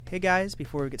Hey guys,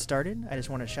 before we get started, I just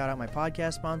want to shout out my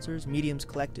podcast sponsors, Mediums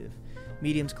Collective.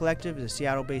 Mediums Collective is a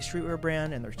Seattle-based streetwear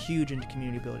brand, and they're huge into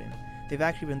community building. They've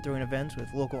actually been throwing events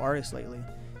with local artists lately,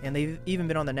 and they've even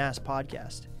been on the NAS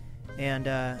podcast. And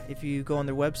if you go on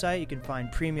their website, you can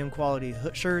find premium quality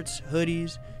shirts,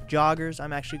 hoodies, joggers.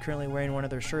 I'm actually currently wearing one of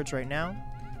their shirts right now,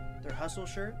 their Hustle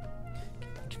shirt. You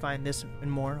can find this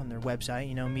and more on their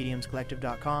website,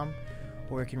 mediumscollective.com,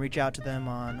 or you can reach out to them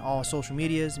on all social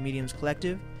medias, Mediums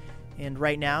Collective. And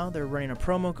right now, they're running a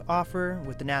promo offer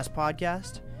with the NAS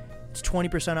podcast. It's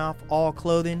 20% off all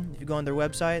clothing. If you go on their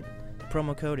website, the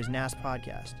promo code is NAS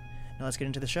podcast. Now let's get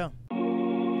into the show.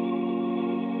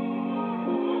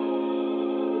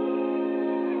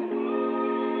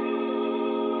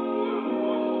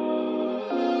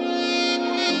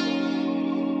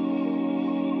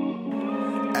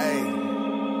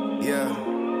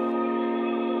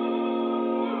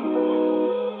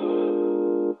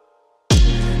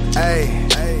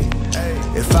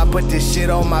 If I put this shit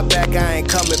on my back, I ain't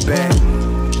coming back.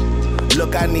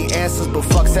 Look, I need answers, but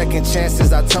fuck second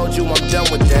chances. I told you I'm done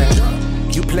with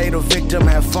that. You play the victim,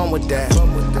 have fun with that.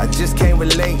 I just can't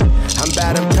relate. I'm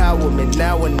about empowerment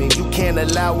now and then. You can't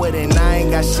allow it, and I ain't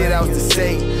got shit else to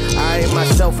say. I ain't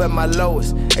myself at my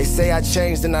lowest. They say I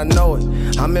changed and I know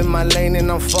it. I'm in my lane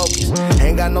and I'm focused.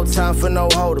 Ain't got no time for no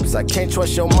hold-ups. I can't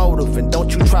trust your motive, and don't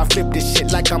you try flip this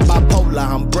shit like I'm bipolar.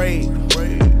 I'm brave.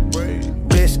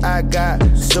 I got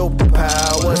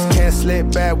superpowers, can't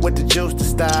slip back with the juice to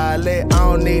style it. I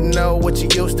don't need to know what you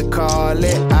used to call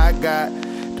it. I got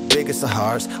the biggest of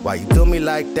hearts. Why you do me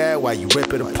like that? Why you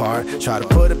rip it apart? Try to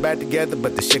put it back together,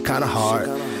 but the shit kinda hard.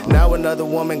 Now another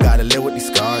woman gotta live with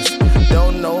these scars.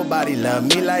 Don't nobody love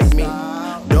me like me.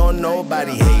 Don't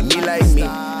nobody hate me like me.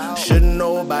 Shouldn't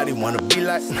nobody wanna be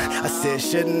like me. I said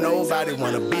shouldn't nobody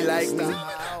wanna be like me.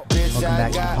 Welcome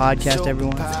back to the podcast,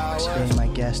 everyone. Today my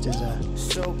guest is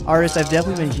an artist I've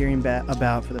definitely been hearing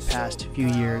about for the past few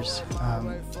years.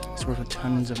 He's worked with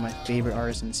tons of my favorite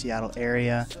artists in the Seattle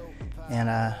area, and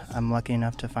I'm lucky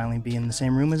enough to finally be in the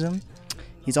same room as him.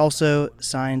 He's also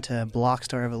signed to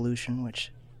Blockstar Evolution,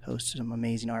 which hosts some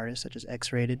amazing artists such as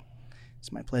X-Rated.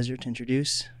 It's my pleasure to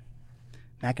introduce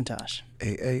Macintosh.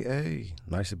 Hey.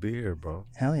 Nice to be here, bro.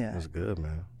 Hell yeah. That's good,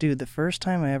 man. Dude, the first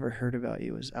time I ever heard about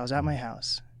you was I was at my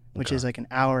house, which is like an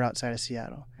hour outside of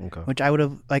Seattle, which I would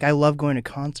have, I love going to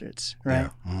concerts, right?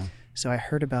 Yeah. Mm-hmm. So I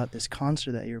heard about this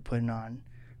concert that you were putting on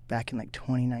back in like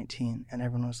 2019, and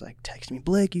everyone was like texting me,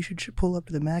 Blake, you should pull up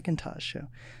to the Macintosh show.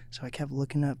 So I kept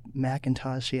looking up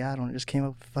Macintosh Seattle, and it just came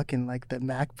up fucking like the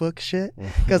MacBook shit.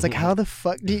 I was like, how the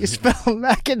fuck do you spell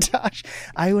Macintosh?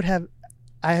 I would have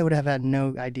had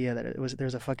no idea that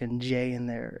there's a fucking J in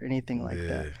there or anything like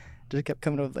that. Just kept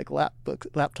coming up with like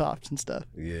laptops and stuff.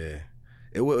 Yeah.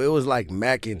 It was like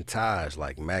Macintosh,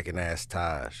 like Mac and ass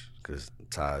Tosh, because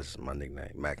Tosh is my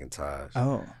nickname, Macintosh.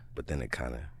 Oh. But then it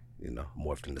kind of,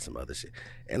 morphed into some other shit.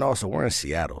 And also, we're in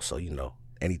Seattle, so,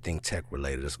 anything tech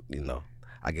related is,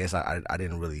 I guess I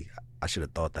didn't really, I should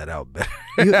have thought that out better.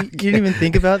 You didn't even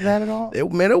think about that at all? It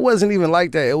wasn't even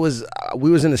like that. It was,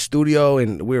 we was in the studio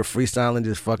and we were freestyling,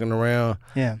 just fucking around.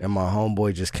 Yeah. And my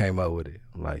homeboy just came up with it.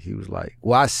 Like, he was like,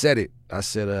 well, I said it. I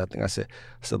said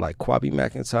like Kwabi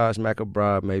Macintosh,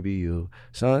 Macabra, maybe you.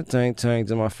 Son, tank,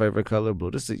 in my favorite color,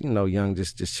 blue. This is, young,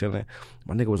 just chilling.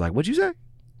 My nigga was like, what'd you say?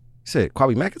 He said,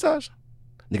 Kwabi Macintosh?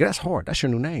 Nigga, that's hard. That's your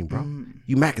new name, bro.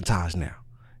 You Macintosh now.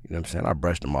 You know what I'm saying? I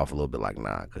brushed him off a little bit like,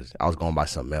 nah, because I was going by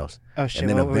something else. Oh, shit. And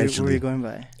then what were you going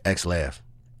by? X-Lab.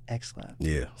 X-Lab.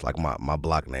 Yeah, it's like my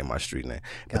block name, my street name.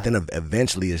 But then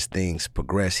eventually as things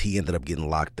progressed, he ended up getting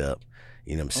locked up.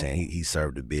 You know what I'm saying? He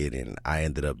served a bid, and I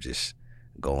ended up just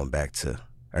going back to,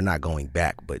 or not going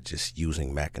back, but just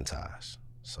using Macintosh.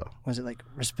 So was it like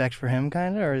respect for him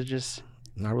kind of, or is it just?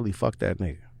 Not really, fuck that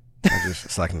nigga.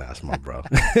 It's like, nah, it's my bro.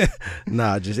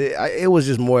 Nah, it was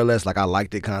just more or less like I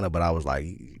liked it kind of, but I was like,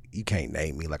 you can't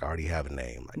name me, like I already have a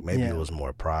name. Like maybe it was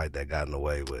more pride that got in the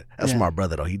way, but that's my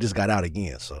brother though. He just got out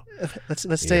again, so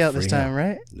let's stay out this time,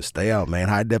 right? Just stay out, man.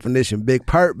 High definition, big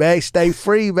perk, babe. Stay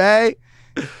free, babe.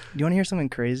 Do you want to hear something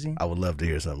crazy? I would love to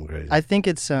hear something crazy. I think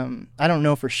it's I don't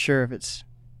know for sure if it's,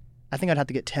 I think I'd have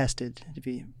to get tested to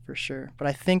be for sure, but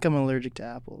I think I'm allergic to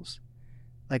apples.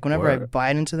 Like whenever I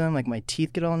bite into them, like my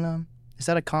teeth get all numb. Is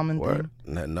that a common thing?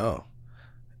 No.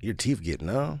 Your teeth get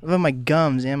numb? Well, my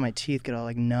gums and my teeth get all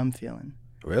like numb feeling.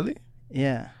 Really?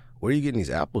 Yeah. Where are you getting these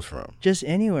apples from? Just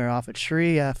anywhere, off a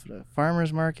tree, off a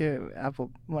farmer's market,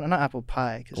 not apple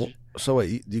pie. So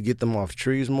wait, do you get them off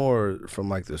trees more or from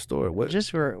like the store? What?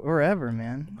 Just wherever,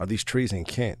 man. Are these trees in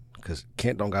Kent? Because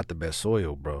Kent don't got the best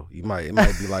soil, bro. It might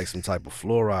be like some type of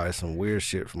fluoride, some weird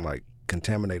shit from like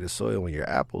contaminated soil in your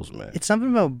apples, man. It's something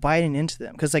about biting into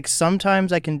them. Because, like,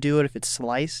 sometimes I can do it if it's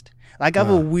sliced. Like, I have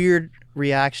a weird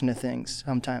reaction to things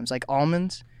sometimes. Like,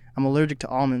 almonds, I'm allergic to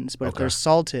almonds. But if they're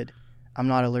salted, I'm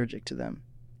not allergic to them.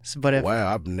 So, but if,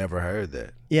 wow, I've never heard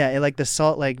that. Yeah, like, the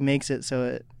salt, like, makes it so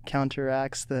it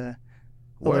counteracts the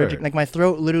allergic. Like, my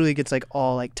throat literally gets, like,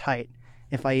 all, like, tight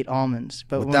if I eat almonds.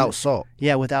 But without salt?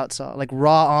 Yeah, without salt. Like,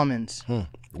 raw almonds. Well,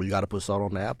 you got to put salt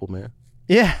on the apple, man.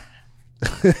 Yeah.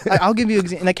 I'll give you an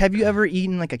example. Like, have you ever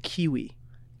eaten, like, a kiwi?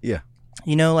 Yeah.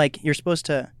 You know, like, you're supposed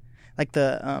to, like,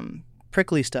 the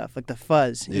prickly stuff, like the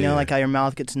fuzz. You know, like how your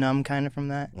mouth gets numb kind of from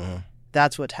that?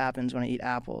 That's what happens when I eat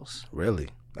apples. Really?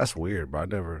 That's weird, bro. I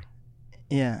never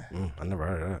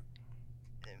heard of that.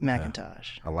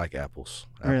 Macintosh. I like apples.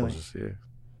 Really?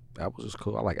 Apples is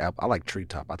cool. I like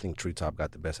Treetop. I think Treetop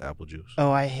got the best apple juice.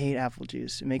 Oh, I hate apple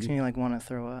juice. It makes me, like, want to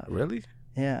throw up. Really?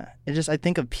 Yeah. I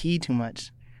think of pee too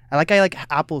much. I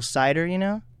like apple cider, you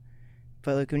know?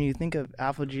 But, like, when you think of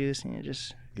apple juice and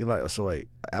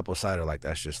apple cider, like,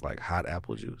 that's just like hot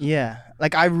apple juice? Yeah.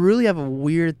 Like, I really have a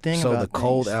weird thing about So the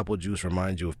cold things. apple juice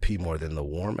reminds you of pee more than the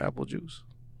warm apple juice?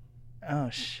 Oh,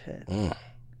 shit.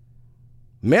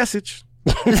 Message.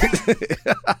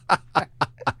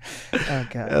 Oh,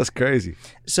 God. That's crazy.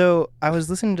 So I was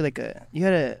listening to, you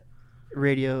had a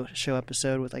radio show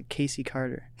episode with, like, Casey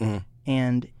Carter.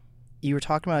 And you were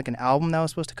talking about, like, an album that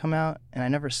was supposed to come out, and I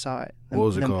never saw it. What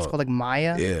was it called? It's called, like,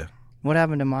 Maya? Yeah. What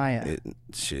happened to Maya?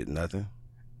 Nothing.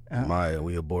 Oh. Maya,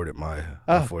 we aborted Maya.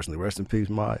 Oh. Unfortunately. Rest in peace,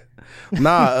 Maya.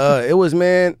 It was,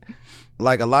 man,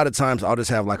 like, a lot of times I'll just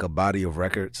have, like, a body of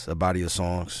records, a body of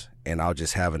songs, and I'll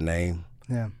just have a name.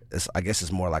 Yeah. I guess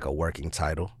it's more like a working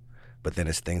title. But then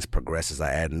as things progress, as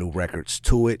I add new records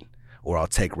to it, or I'll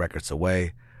take records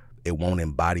away, it won't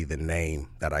embody the name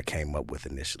that I came up with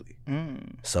initially.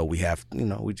 So we have,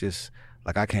 we just,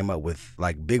 like, I came up with,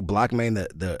 like, Big Block Mane,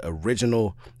 the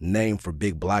original name for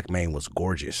Big Block Mane was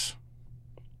Gorgeous,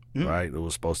 right? It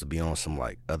was supposed to be on some,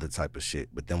 like, other type of shit.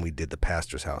 But then we did the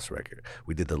Pastor's House record.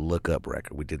 We did the Look Up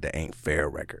record. We did the Ain't Fair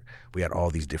record. We had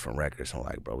all these different records. I'm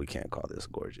like, bro, we can't call this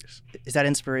Gorgeous. Is that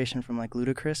inspiration from, like,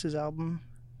 Ludacris's album?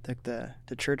 Like the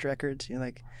church records, you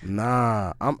like?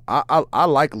 Nah, I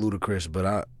like Ludacris, but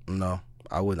I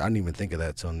didn't even think of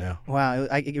that till now. Wow,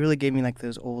 it really gave me, like,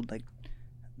 those old 2000s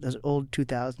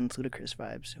Ludacris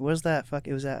vibes. What was that?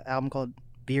 It was that album called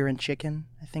Beer and Chicken,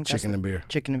 I think. Chicken and Beer.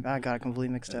 I got it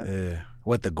completely mixed up. Yeah.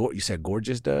 What you said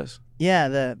Gorgeous does? Yeah,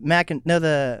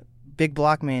 the Big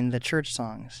Block Mane, the church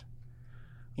songs.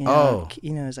 You know,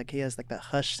 it's like he has, like, the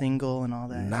Hush single and all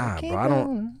that. Nah, like, bro,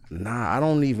 I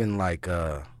don't even, like,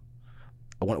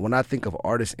 when I think of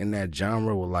artists in that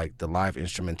genre with, like, the live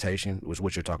instrumentation, which is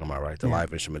what you're talking about, right? The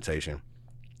live instrumentation.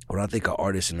 When I think of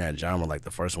artists in that genre, like,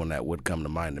 the first one that would come to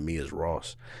mind to me is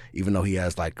Ross, even though he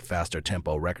has, like, faster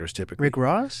tempo records typically. Rick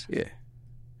Ross? Yeah.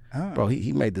 Oh. Bro,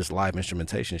 he made this live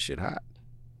instrumentation shit hot.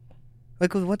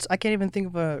 Like, I can't even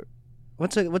think of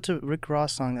what's a Rick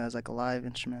Ross song that has, like, a live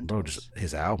instrumental? Bro, just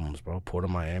his albums, bro. Port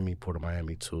of Miami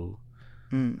 2.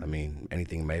 I mean,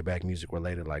 anything Maybach music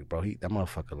related, like, bro, that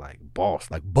motherfucker, like, boss,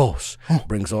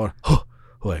 brings on,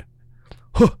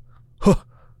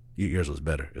 yours was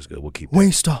better. It's good. We'll keep that.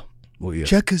 Wingstop. Well, yeah.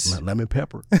 Checkers. Lemon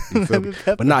pepper. You feel me?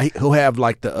 But nah, he'll have,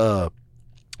 like, he'll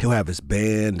have his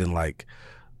band and, like,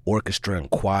 orchestra and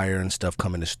choir and stuff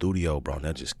come in the studio, bro, and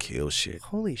they'll just kill shit.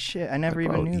 Holy shit, I never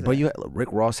even knew that. But Rick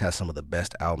Ross has some of the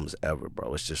best albums ever,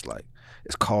 bro. It's just like,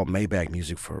 it's called Maybach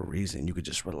music for a reason. You could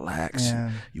just relax.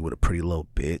 Yeah. You with a pretty little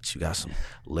bitch. You got some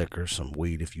liquor, some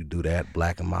weed if you do that,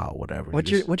 black and mild, whatever. What's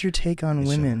your take on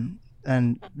women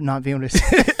and not being able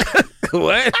to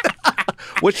What?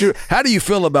 How do you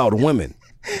feel about women?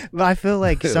 But I feel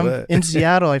like in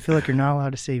Seattle, I feel like you're not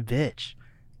allowed to say bitch.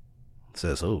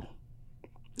 Says who?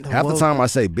 Half the time I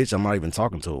say bitch, I'm not even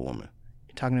talking to a woman.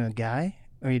 You're talking to a guy?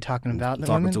 Or are you talking about the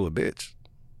talking women? to a bitch.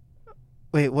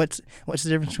 Wait, what's the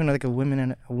difference between, like, a woman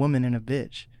and a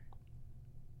bitch?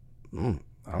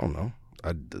 I don't know.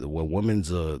 I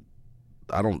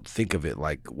don't think of it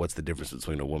like, what's the difference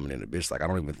between a woman and a bitch? Like, I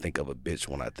don't even think of a bitch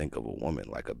when I think of a woman.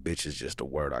 Like, a bitch is just a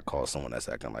word I call someone that's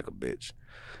acting like a bitch.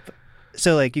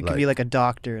 So, like, you could be, like, a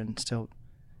doctor and still...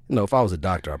 No, if I was a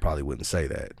doctor, I probably wouldn't say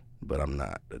that. But I'm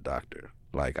not a doctor.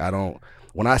 Like,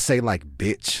 when I say, like,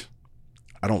 bitch,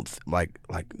 I don't, like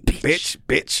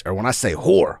bitch. Or when I say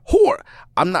whore,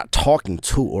 I'm not talking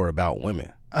to or about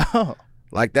women. Oh.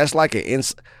 Like, that's like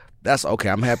that's okay.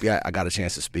 I'm happy I got a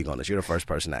chance to speak on this. You're the first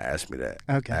person that asked me that.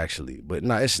 Okay. Actually. But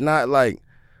no, it's not like,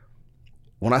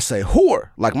 when I say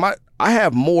whore, like, I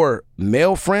have more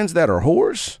male friends that are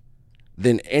whores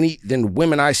than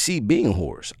women I see being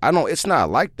whores. It's not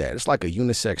like that. It's like a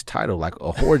unisex title. Like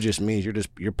a whore just means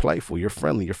you're playful, you're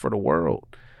friendly, you're for the world,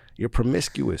 you're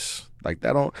promiscuous. Like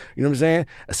that don't, you know what I'm saying?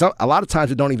 A lot of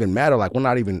times it don't even matter. Like we're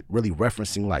not even really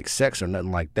referencing like sex or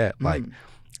nothing like that.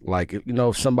 Like you know,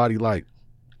 if somebody like,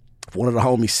 if one of the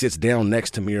homies sits down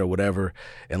next to me or whatever,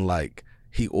 and like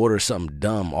he orders something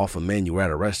dumb off a menu at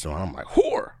a restaurant, I'm like,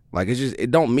 whore. Like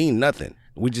it don't mean nothing.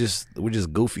 We're just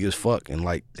goofy as fuck. And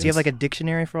like, do you have like a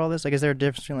dictionary for all this? Like, is there a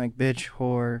difference between like bitch,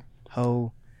 whore,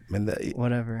 hoe,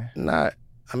 whatever? Not.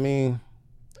 I mean,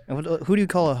 who do you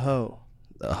call a hoe?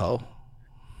 A hoe.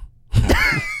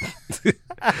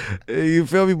 You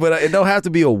feel me? But it don't have to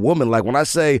be a woman. Like when I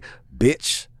say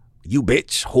bitch, you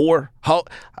bitch, whore, hoe,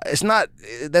 it's not.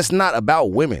 That's not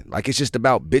about women. Like it's just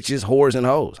about bitches, whores, and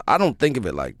hoes. I don't think of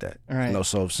it like that. Right. You know.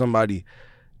 So if somebody,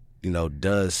 you know,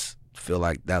 does feel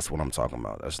like that's what I'm talking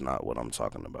about, that's not what I'm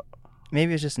talking about.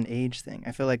 Maybe it's just an age thing.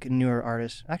 I feel like newer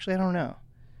artists, actually I don't know,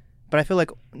 but I feel like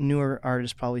newer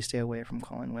artists probably stay away from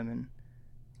calling women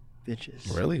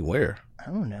bitches. Really? Where?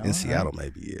 I don't know. In Seattle,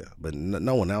 maybe, yeah, but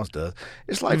no one else does.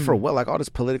 It's like for what? Like all this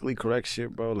politically correct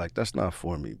shit, bro. Like that's not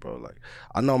for me, bro. Like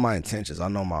I know my intentions, I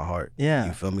know my heart. Yeah.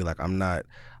 You feel me? Like I'm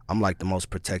like the most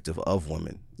protective of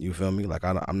women. You feel me? Like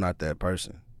I'm not that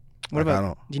person. What like,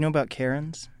 about? Do you know about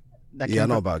Karens? I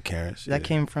know about Karens. That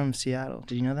came from Seattle.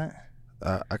 Did you know that?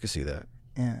 I can see that.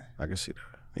 Yeah. I can see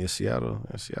that. Yeah,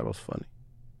 Seattle's funny.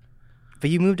 But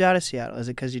you moved out of Seattle. Is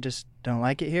it because you just don't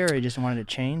like it here, or you just wanted to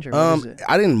change, or what is it?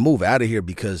 I didn't move out of here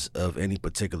because of any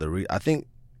particular reason. I think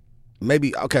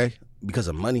maybe because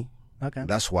of money. Okay.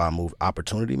 That's why I moved.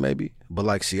 Opportunity, maybe. But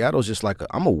like Seattle's just like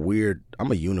I'm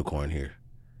a unicorn here.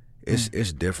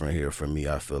 It's different here for me.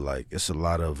 I feel like it's a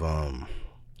lot of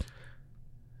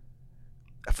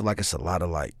I feel like it's a lot of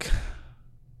like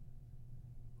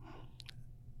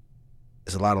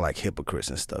hypocrites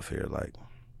and stuff here. Like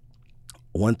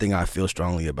one thing I feel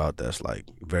strongly about that's like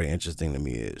very interesting to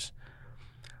me is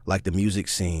like the music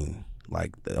scene.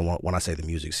 Like when I say the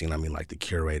music scene, I mean like the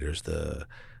curators, the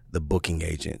booking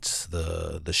agents,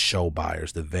 the show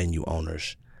buyers, the venue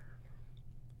owners.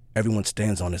 Everyone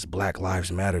stands on this Black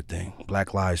Lives Matter thing.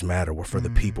 Black Lives Matter, we're for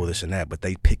the people, this and that, but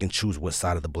they pick and choose what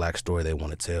side of the black story they want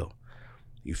to tell.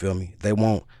 You feel me? They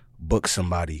won't book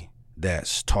somebody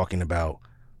that's talking about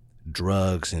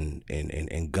drugs and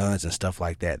guns and stuff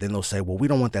like that. Then they'll say, well, we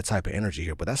don't want that type of energy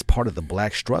here. But that's part of the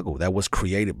black struggle that was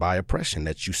created by oppression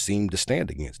that you seem to stand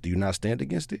against. Do you not stand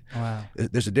against it? Wow.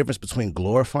 There's a difference between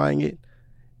glorifying it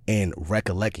and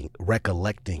recollecting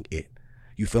it.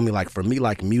 You feel me? Like for me,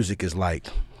 like music is like,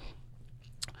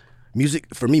 music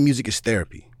is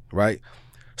therapy, right?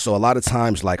 So a lot of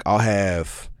times like I'll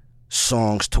have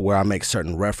songs to where I make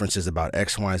certain references about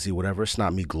X, Y, and Z, whatever. It's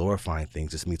not me glorifying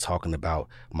things. It's me talking about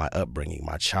my upbringing,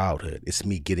 my childhood. It's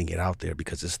me getting it out there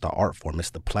because it's the art form.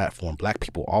 It's the platform. Black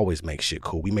people always make shit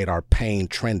cool. We made our pain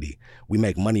trendy. We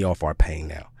make money off our pain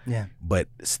now. Yeah. But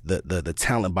the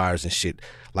talent buyers and shit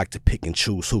like to pick and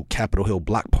choose who. Capitol Hill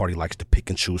Block Party likes to pick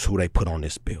and choose who they put on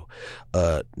this bill.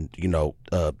 I don't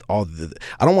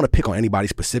want to pick on anybody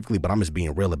specifically, but I'm just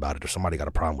being real about it. If somebody got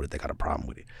a problem with it, they got a problem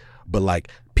with it. But like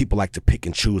people like to pick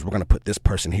and choose. We're gonna put this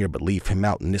person here, but leave him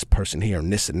out, and this person here,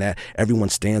 and this and that. Everyone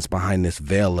stands behind this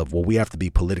veil of, well, we have to be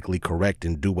politically correct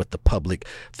and do what the public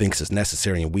thinks is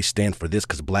necessary, and we stand for this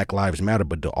because Black Lives Matter.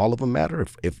 But do all of them matter?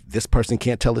 If this person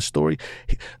can't tell his story,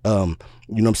 you know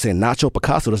what I'm saying? Nacho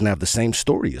Picasso doesn't have the same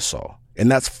story as Saul, and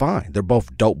that's fine. They're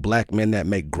both dope black men that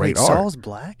make great art. Saul's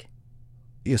black?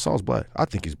 Yeah, Saul's black. I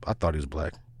thought he was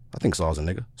black. I think Saul's a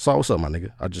nigga. Saul, what's up, my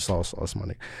nigga? I just saw Saul, that's my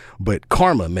nigga. But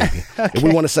Karma, maybe. Okay. If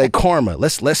we want to say Karma,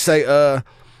 let's say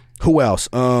who else?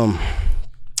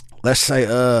 Let's say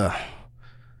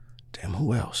damn,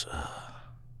 who else? I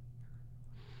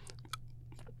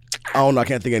don't know. I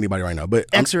can't think of anybody right now. But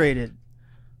X-Rated.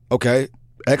 Okay.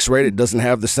 X-Rated doesn't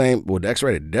have the same. Well, the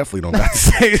X-Rated definitely don't got the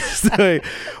same thing.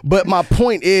 But my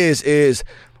point is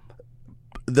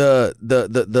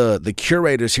the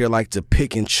curators here like to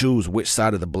pick and choose which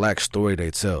side of the black story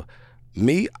they tell.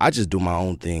 Me, I just do my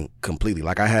own thing completely.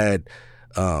 Like I had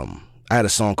a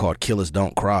song called Killers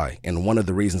Don't Cry, and one of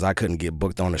the reasons I couldn't get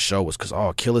booked on the show was because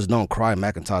Killers Don't Cry,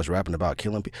 McIntosh rapping about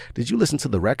killing people. Did you listen to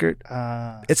the record?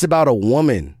 It's about a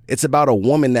woman. It's about a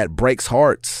woman that breaks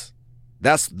hearts.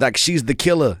 That's like, she's the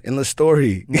killer in the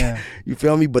story. Yeah. You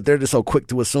feel me? But they're just so quick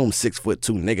to assume 6'2"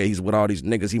 nigga, he's with all these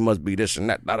niggas, he must be this and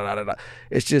that, da da da da.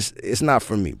 It's just, it's not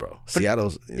for me, bro.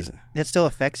 Seattle's isn't. That still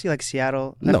affects you, like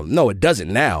Seattle? No, it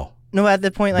doesn't now. No, at the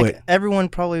point, like, everyone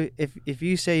probably, if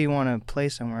you say you want to play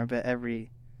somewhere, I bet every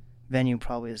venue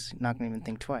probably is not going to even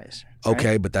think twice. Right?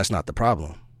 Okay, but that's not the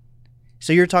problem.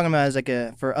 So you're talking about as like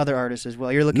for other artists as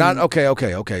well. You're looking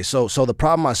Okay. So the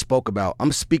problem I spoke about,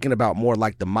 I'm speaking about more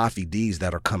like the Mafi D's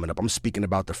that are coming up. I'm speaking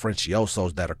about the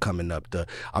Frenciosos that are coming up.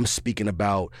 I'm speaking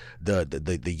about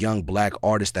the young black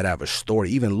artists that have a story.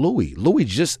 Even Louis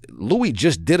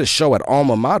just did a show at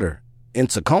Alma Mater in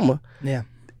Tacoma. Yeah.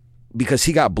 Because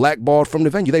he got blackballed from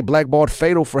the venue. They blackballed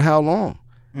Fatal for how long?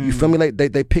 You feel me? Like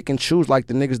they pick and choose like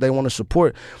the niggas they want to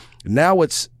support. Now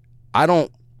I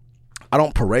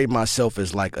don't parade myself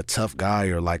as like a tough guy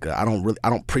or like I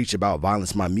don't preach about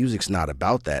violence. My music's not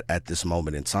about that at this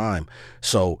moment in time.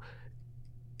 So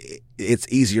it's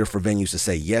easier for venues to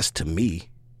say yes to me,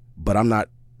 but I'm not.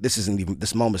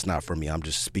 This moment's not for me. I'm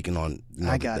just speaking on.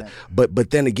 I got it.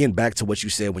 But then again, back to what you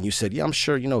said when you said, yeah, I'm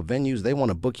sure venues they want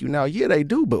to book you now. Yeah, they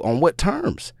do, but on what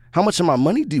terms? How much of my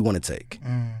money do you want to take?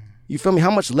 You feel me?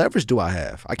 How much leverage do I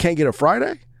have? I can't get a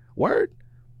Friday. Word.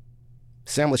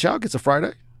 Sam LaChao gets a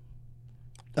Friday.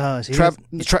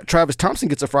 Travis Thompson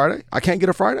gets a Friday. I can't get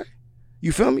a Friday.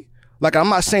 You feel me? Like, I'm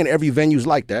not saying every venue's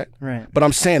like that. Right. But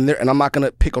I'm saying and I'm not going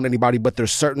to pick on anybody, but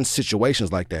there's certain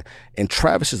situations like that. And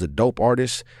Travis is a dope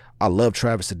artist. I love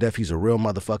Travis to death. He's a real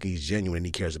motherfucker. He's genuine and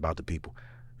he cares about the people.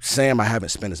 Sam, I haven't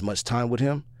spent as much time with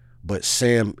him, but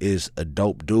Sam is a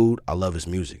dope dude. I love his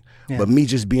music. Yeah. But me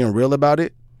just being real about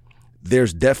it,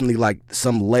 there's definitely like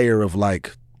some layer of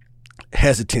like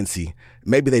hesitancy.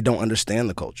 Maybe they don't understand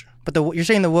the culture. But you're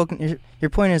saying your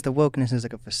point is the wokeness is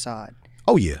like a facade.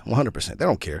 Oh yeah, 100%. They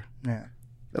don't care. Yeah.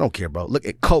 They don't care, bro. Look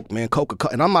at Coke, man.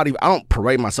 Coca-Cola. And I don't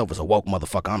parade myself as a woke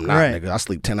motherfucker. I'm not, nigga. I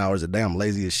sleep 10 hours a day. I'm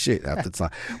lazy as shit half the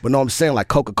time. But no, I'm saying like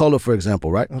Coca-Cola, for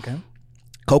example, right? Okay.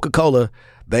 Coca-Cola,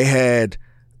 they had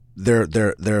their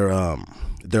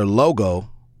logo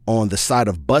on the side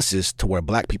of buses to where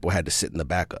black people had to sit in the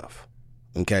back of.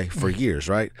 Okay? For years,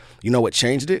 right? You know what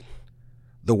changed it?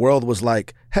 The world was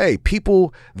like, hey,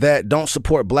 people that don't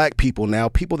support black people now,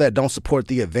 people that don't support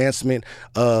the advancement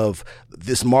of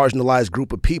this marginalized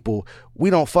group of people, we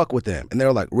don't fuck with them. And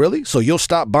they're like, really? So you'll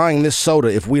stop buying this soda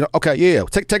if we don't? Okay, yeah,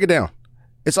 take it down.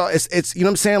 It's you know what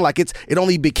I'm saying? Like it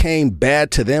only became bad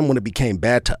to them when it became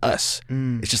bad to us.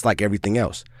 It's just like everything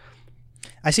else.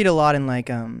 I see it a lot in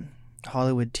like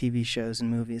Hollywood TV shows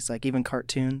and movies, like even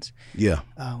cartoons. Yeah.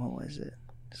 What was it?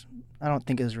 I don't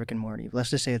think it was Rick and Morty. Let's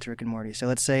just say it's Rick and Morty. So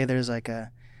let's say there's like a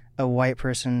white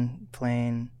person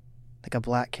playing like a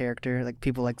black character. Like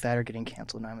people like that are getting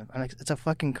canceled. I'm like, it's a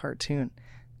fucking cartoon.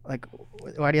 Like,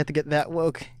 why do you have to get that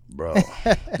woke? Bro,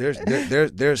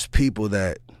 there's people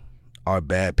that are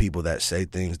bad people that say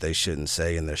things they shouldn't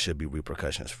say, and there should be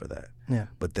repercussions for that. Yeah.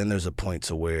 But then there's a point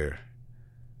to where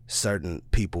certain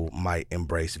people might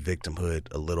embrace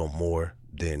victimhood a little more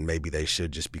than maybe they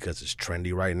should, just because it's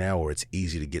trendy right now, or it's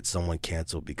easy to get someone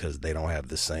canceled because they don't have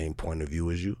the same point of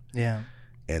view as you. Yeah.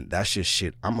 And that's just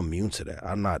shit. I'm immune to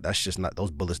that. That's just not,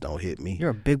 those bullets don't hit me.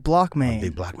 You're a big block man. I'm a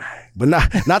big block man. But not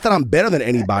that I'm better than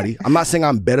anybody. I'm not saying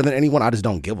I'm better than anyone. I just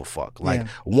don't give a fuck. Like,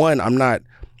 one,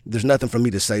 there's nothing for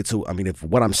me to say to, I mean, if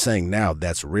what I'm saying now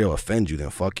that's real offend you, then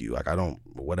fuck you. Like, I don't,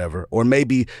 whatever. Or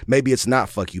maybe it's not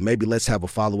fuck you. Maybe let's have a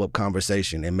follow-up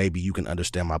conversation and maybe you can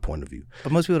understand my point of view.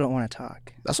 But most people don't want to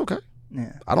talk. That's okay.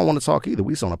 Yeah. I don't want to talk either.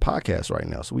 We just on a podcast right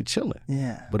now, so we chilling.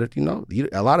 Yeah. But if,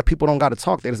 a lot of people don't got to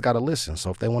talk. They just got to listen.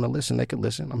 So if they want to listen, they can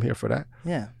listen. I'm here for that.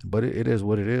 Yeah. But it is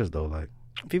what it is, though. Like,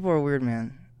 people are weird,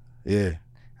 man. Yeah.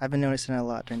 I've been noticing it a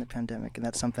lot during the pandemic, and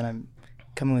that's something I'm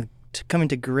coming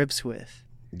to grips with.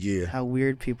 Yeah. How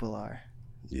weird people are.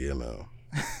 Yeah, man.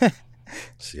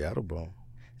 Seattle, bro.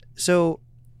 So,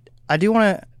 I do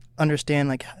want to understand,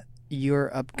 like,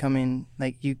 your upcoming,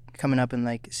 like, you coming up in,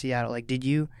 like, Seattle. Like, did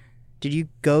you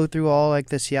go through all, like,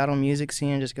 the Seattle music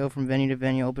scene and just go from venue to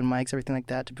venue, open mics, everything like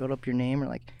that to build up your name? Or,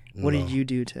 like, what did you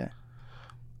do to?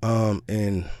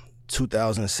 In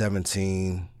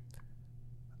 2017,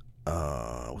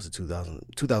 was it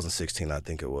 2016, I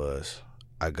think it was,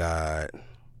 I got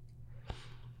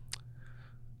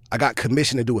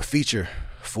commissioned to do a feature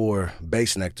for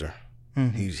Bass Nectar.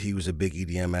 Mm-hmm. He was a big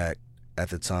EDM act at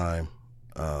the time.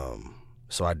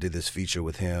 So I did this feature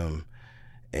with him,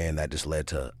 and that just led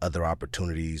to other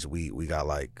opportunities. We got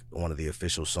like one of the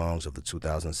official songs of the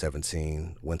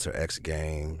 2017 Winter X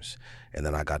Games, and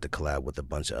then I got to collab with a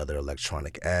bunch of other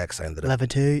electronic acts. I ended up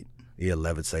Levitate. Yeah,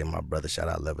 Levitate, my brother. Shout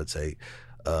out Levitate.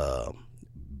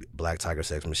 Black Tiger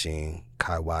Sex Machine,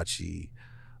 Kaiwachi,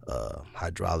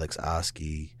 Hydraulics,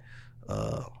 Oski,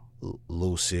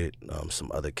 Lucid,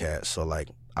 some other cats. So like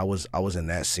I was in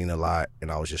that scene a lot,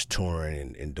 and I was just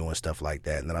touring and doing stuff like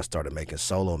that. And then I started making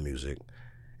solo music.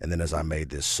 And then as I made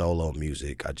this solo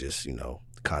music, I just,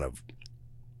 kind of,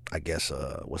 I guess,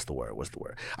 what's the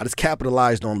word? I just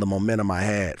capitalized on the momentum I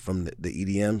had from the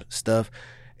EDM stuff.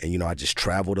 And, you know, I just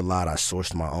traveled a lot. I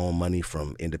sourced my own money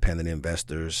from independent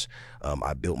investors.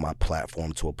 I built my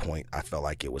platform to a point I felt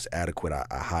like it was adequate. I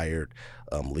hired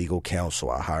legal counsel.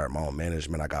 I hired my own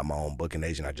management. I got my own booking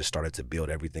agent. I just started to build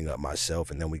everything up myself.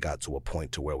 And then we got to a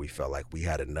point to where we felt like we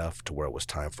had enough to where it was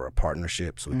time for a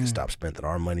partnership so we could stop spending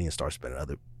our money and start spending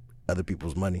other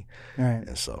people's money. Right.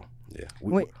 And so, yeah.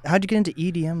 Wait, how'd you get into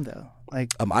EDM though?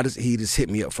 Like, he just hit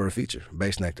me up for a feature,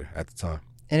 Bassnectar at the time.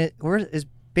 and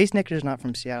Bassnectar is not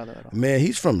from Seattle though at all. Man,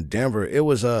 he's from Denver. It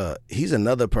was he's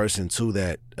another person too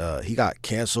that he got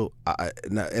canceled.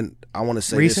 And I want to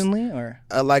say Recently this,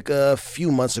 or like a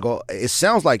few months ago. It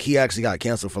sounds like he actually got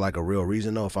canceled for like a real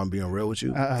reason though. If I'm being real with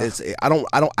you, I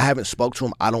haven't spoke to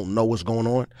him. I don't know what's going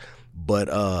on, but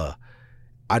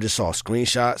I just saw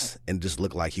screenshots and it just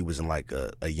looked like he was in like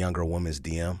a younger woman's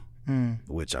DM.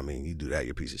 Which, I mean, you do that,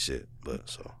 you're a piece of shit. But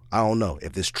so I don't know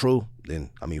if it's true.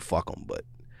 Then I mean, fuck him. But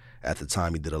at the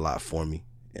time, he did a lot for me,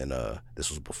 and this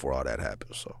was before all that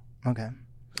happened. So okay,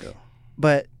 yeah.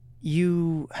 But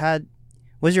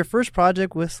was your first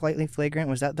project with Slightly Flagrant?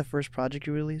 Was that the first project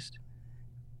you released?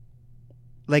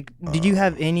 Like, did you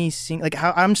have any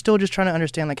how? I'm still just trying to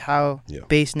understand like how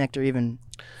Bassnectar even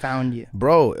found you,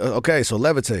 bro. Okay, so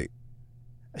Levitate.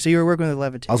 So you were working with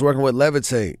Levitate. I was working with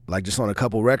Levitate, like just on a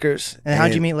couple records. And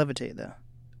how'd you meet Levitate though?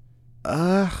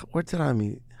 Where did I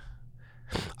meet?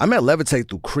 I met Levitate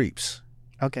through Creeps.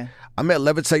 Okay. I met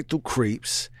Levitate through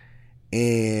Creeps,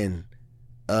 and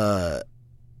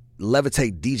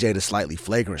Levitate DJ'd a Slightly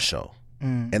Flagrant show.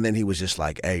 And then he was just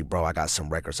like, hey, bro, I got some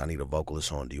records I need a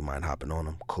vocalist on. Do you mind hopping on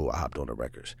them? Cool, I hopped on the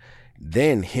records.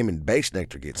 Then him and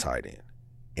Bassnectar get tied in,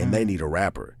 and they need a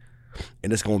rapper.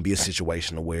 And it's going to be a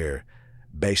situation where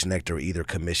Bassnectar either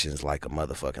commissions like a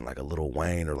motherfucking like a Lil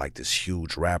Wayne or like this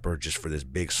huge rapper just for this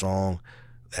big song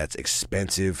that's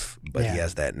expensive, but he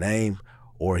has that name,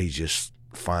 or he just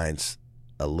finds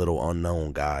a little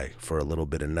unknown guy for a little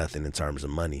bit of nothing in terms of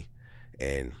money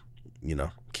and, you know,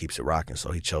 keeps it rocking.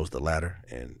 So he chose the latter,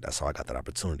 and that's how I got that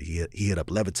opportunity. He hit up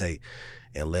Levitate,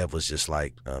 and Lev was just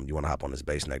like, you want to hop on this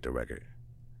Bassnectar record?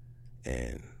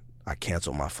 And I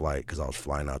canceled my flight because I was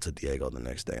flying out to Diego the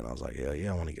next day, and I was like, hell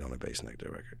yeah, I want to get on a Bassnectar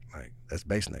record. Like, that's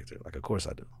Bassnectar. Like, of course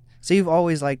I do. So you've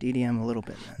always liked EDM a little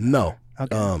bit then? No.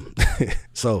 Okay.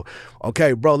 So,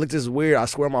 okay, bro, look, this is weird. I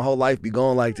swear my whole life be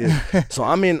going like this. So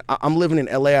I'm living in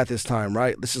LA at this time,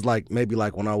 right? This is like maybe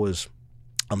like when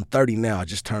I'm 30 now. I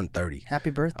just turned 30.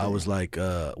 Happy birthday. I was like,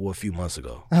 a few months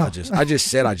ago. Oh. I just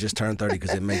said I just turned 30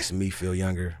 because it makes me feel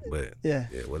younger, but yeah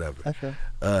whatever. Okay.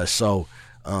 So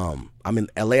I'm in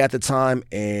LA at the time,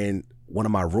 and one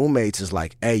of my roommates is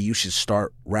like, hey, you should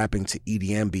start rapping to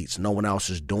EDM beats. No one else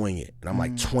is doing it. And I'm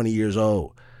like 20 years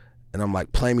old. And I'm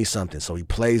like, play me something. So he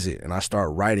plays it, and I start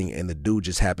writing, and the dude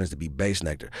just happens to be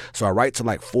Bassnectar. So I write to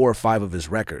like 4 or 5 of his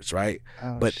records, right?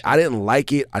 But shit. I didn't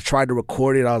like it. I tried to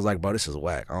record it. I was like, bro, this is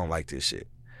whack. I don't like this shit.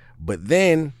 But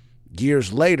then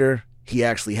years later, he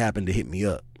actually happened to hit me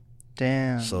up.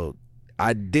 Damn. So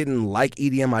I didn't like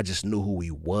EDM. I just knew who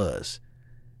he was.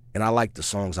 And I liked the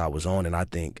songs I was on, and I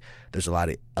think there's a lot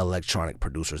of electronic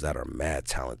producers that are mad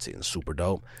talented and super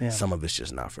dope. Yeah. Some of it's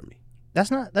just not for me.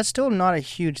 That's still not a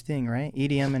huge thing, right?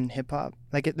 EDM and hip hop.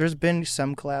 Like there's been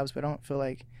some collabs, but I don't feel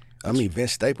like. I mean,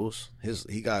 Vince Staples,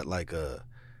 he got like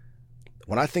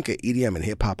when I think of EDM and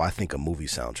hip hop, I think of movie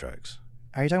soundtracks.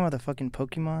 Are you talking about the fucking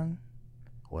Pokemon?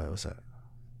 What's that?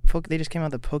 They just came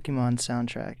out with the Pokemon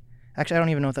soundtrack. Actually, I don't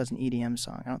even know if that's an EDM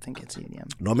song. I don't think it's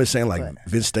EDM. No, I'm just saying like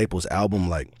Vince Staples' album,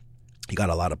 like he got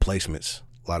a lot of placements,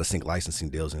 a lot of sync licensing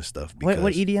deals and stuff. What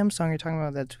EDM song are you talking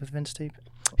about that's with Vince Staples?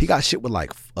 He got shit with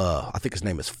like, I think his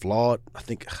name is Flawed. I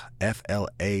think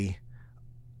FLAAUD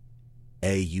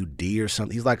or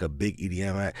something. He's like a big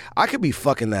EDM act. I could be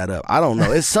fucking that up. I don't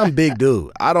know. It's some big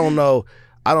dude. I don't know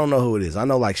who it is. I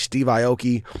know like Steve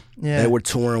Aoki. Yeah. They were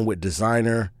touring with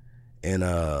Designer and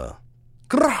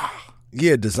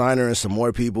Designer and some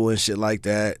more people and shit like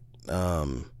that.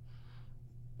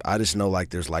 I just know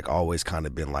like there's like always kind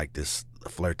of been like this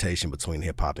flirtation between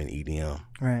hip hop and EDM.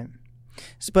 Right.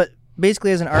 But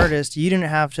basically, as an artist, you didn't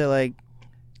have to like.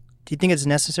 Do you think it's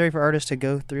necessary for artists to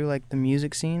go through like the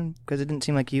music scene? Because it didn't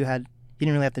seem like you didn't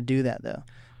really have to do that though.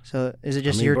 So is it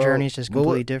just your journey is just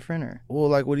completely different, or? Well,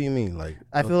 like, what do you mean? Like,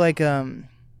 I feel like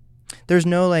there's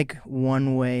no like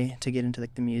one way to get into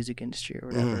like the music industry or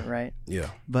whatever, right?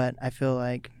 Yeah. But I feel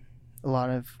like a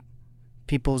lot of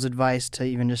people's advice to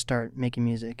even just start making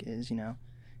music is, you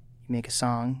make a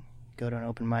song, go to an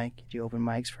open mic, you do open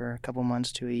mics for a couple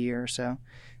months to a year or so.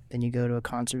 Then you go to a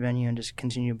concert venue and just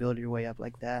continue to build your way up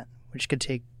like that, which could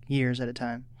take years at a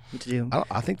time to do.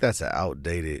 I think that's an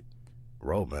outdated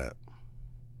roadmap.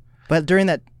 But during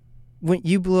that when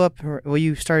you blew up,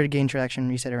 you started to gain traction,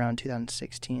 you said around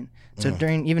 2016. So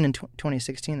even in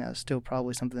 2016, that was still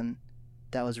probably something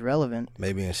that was relevant.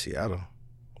 Maybe in Seattle.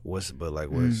 What's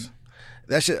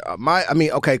that shit?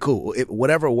 Okay, cool.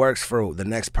 Whatever works for the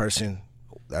next person,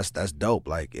 that's dope.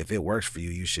 Like, if it works for you,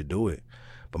 you should do it.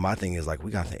 But my thing is, like,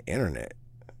 we got the internet.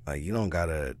 Like, you don't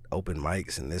gotta open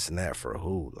mics and this and that for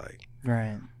who. Like,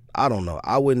 right. I don't know.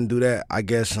 I wouldn't do that. I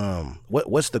guess.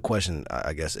 What's the question?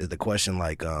 I guess is the question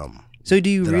like. So do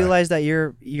you realize that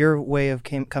your way of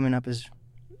coming up is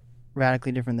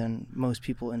radically different than most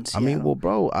people in Seattle? I mean, well,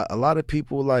 bro, a lot of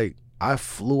people, like, I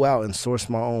flew out and sourced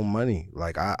my own money.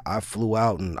 Like, I flew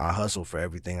out and I hustled for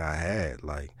everything I had.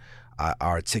 Like, I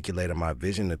articulated my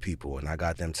vision to people and I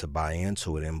got them to buy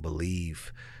into it and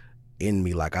believe in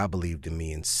me like I believed in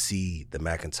me and see the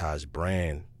McIntosh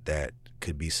brand that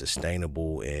could be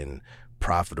sustainable and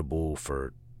profitable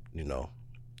for, you know,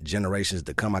 generations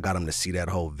to come. I got them to see that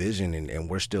whole vision, and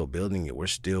we're still building it. We're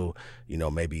still, you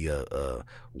know, maybe a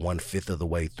 1/5 of the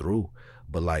way through.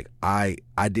 But like, I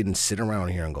didn't sit around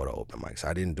here and go to open mics.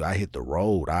 I hit the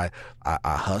road. I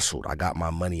hustled. I got my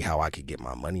money how I could get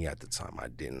my money at the time. I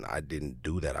didn't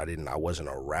do that. I wasn't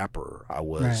a rapper. I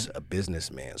was a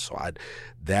businessman. So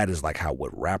that is like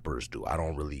what rappers do. I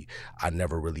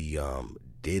never really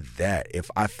did that.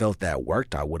 If I felt that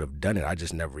worked, I would have done it. I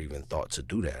just never even thought to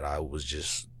do that. I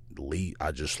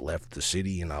just left the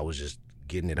city and I was just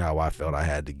getting it how I felt I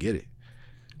had to get it.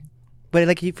 But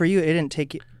like, for you, it didn't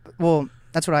take it. Well,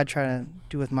 that's what I try to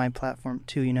do with my platform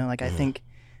too, you know, like I don't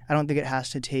think it has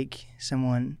to take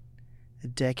someone a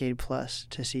decade plus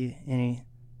to see any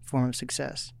form of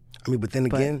success. I mean, but then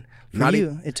again, for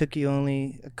you, it took you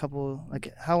only a couple,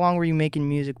 like, how long were you making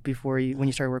music when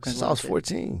you started working with Levitate? I was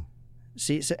 14.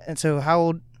 See, so how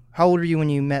old were you when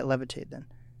you met Levitate then?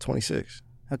 26.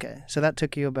 Okay, so that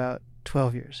took you about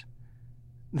 12 years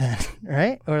then,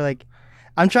 right? Or like,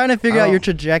 I'm trying to figure out your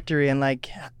trajectory and like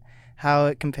how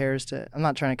it compares to, I'm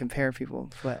not trying to compare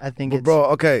people, but I think it's... Bro,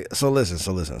 okay, so listen.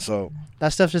 So that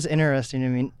stuff's just interesting to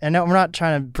me. And we're not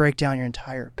trying to break down your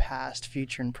entire past,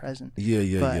 future, and present.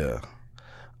 Yeah.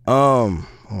 Hold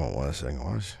on 1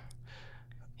 second.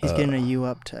 He's getting a you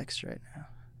up text right now.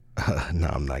 No,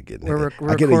 I'm not getting it.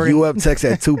 I get a you up text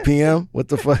at 2 p.m. What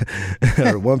the fuck?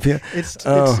 Or 1 p.m.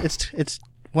 It's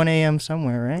 1 a.m.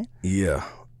 somewhere, right? Yeah.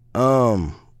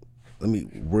 Let me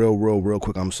real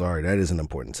quick. I'm sorry. That is an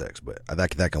important text, but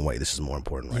that can wait. This is more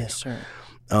important right yes, now. Yes,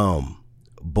 sir.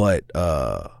 But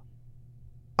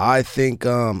I think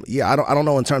I don't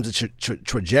know in terms of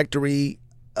trajectory.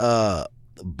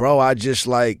 Bro,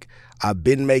 I've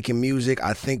been making music.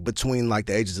 I think between like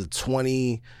the ages of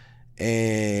 20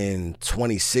 and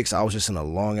 26, I was just in a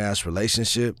long ass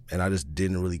relationship and I just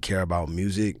didn't really care about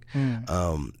music.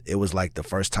 It was like the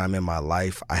first time in my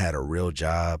life I had a real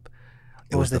job.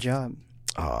 What was the job?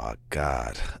 Oh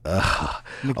God.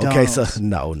 Okay, so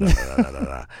no.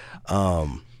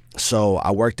 So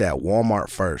I worked at Walmart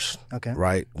first. Okay.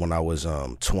 Right? When I was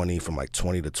 20, from like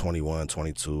 20 to 21,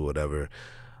 22, whatever.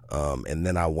 And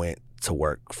then I went to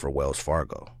work for Wells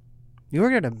Fargo. You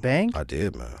worked at a bank? I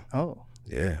did, man. Oh.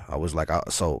 Yeah, I was like,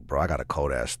 bro, I got a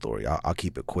cold ass story. I'll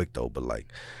keep it quick though, but like,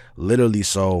 literally,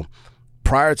 so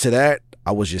prior to that,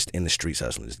 I was just in the streets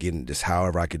hustling, just getting just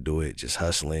however I could do it, just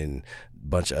hustling,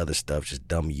 bunch of other stuff, just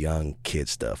dumb young kid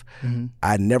stuff. Mm-hmm.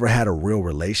 I never had a real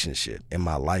relationship in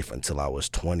my life until I was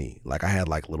 20. Like, I had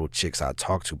like little chicks I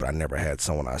talked to, but I never had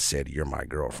someone I said, "You're my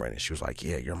girlfriend," and she was like,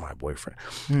 "Yeah, you're my boyfriend."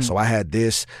 So I had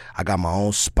this. I got my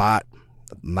own spot,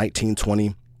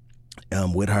 1920.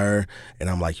 With her, and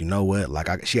I'm like, you know what?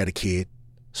 Like, she had a kid,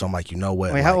 so I'm like, you know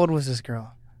what? Wait, how old was this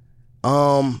girl?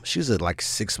 She was like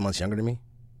 6 months younger than me.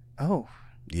 Oh.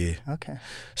 Yeah. Okay.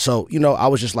 So, you know, I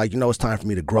was just like, you know, it's time for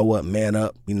me to grow up, man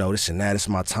up, you know, this and that. It's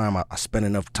my time. I spend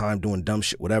enough time doing dumb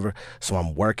shit, whatever. So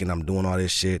I'm working, I'm doing all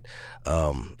this shit.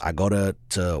 I go to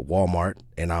Walmart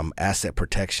and I'm asset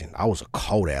protection. I was a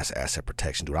cold ass asset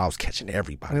protection dude. I was catching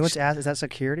everybody. Wait, is that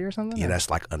security or something? Yeah, that's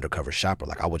like undercover shopper.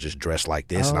 Like, I would just dress like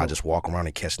this and I just walk around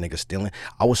and catch niggas stealing.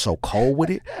 I was so cold with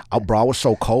it. I was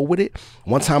so cold with it.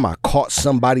 One time I caught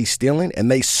somebody stealing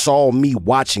and they saw me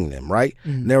watching them, right?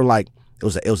 And they were like,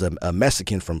 it was a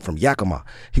Mexican from Yakima.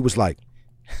 He was like,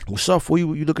 "What's up, fool?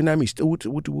 You looking at me? What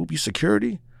you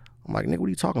security?" I'm like, "Nigga, what are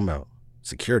you talking about?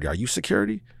 Security? Are you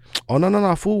security?" "Oh,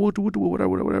 no, fool.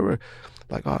 Whatever.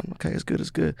 Like, "Oh, okay, it's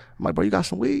good. I'm like, "Bro, you got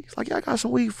some weed?" He's like, "Yeah, I got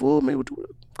some weed, fool. Man,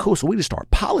 cool." So we just start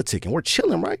politicking. We're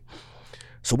chilling, right?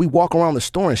 So we walk around the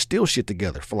store and steal shit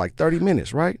together for like 30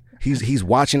 minutes, right? He's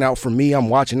watching out for me. I'm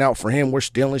watching out for him. We're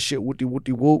stealing shit.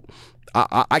 Whoop.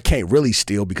 I can't really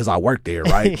steal because I work there,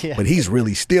 right? Yeah. But he's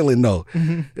really stealing though.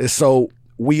 And so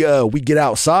we get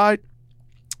outside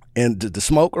and the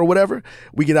smoke or whatever.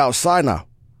 We get outside now.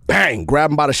 Bang!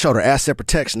 Grab him by the shoulder, asset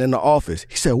protection in the office.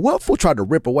 He said, "What fool tried to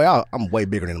rip away?" I'm way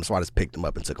bigger than him, so I just picked him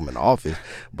up and took him in the office.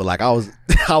 But like I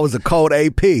was a cold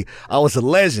AP. I was a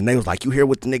legend. They was like, "You hear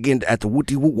what the nigga at the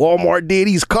Wooty Woo Walmart did?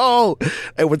 He's cold."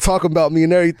 They were talking about me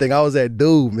and everything. I was that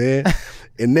dude, man.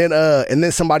 and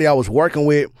then somebody I was working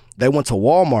with, they went to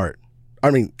Walmart.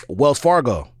 I mean Wells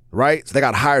Fargo, right? So they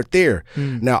got hired there.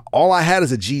 Now all I had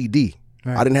is a GED.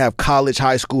 Right. I didn't have college,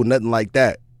 high school, nothing like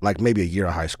that. Like maybe a year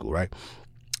of high school, right?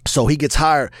 So he gets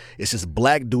hired. It's this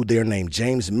black dude there named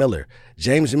James Miller.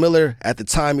 James Miller, at the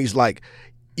time, he's like,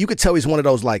 you could tell he's one of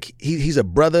those, like, he's a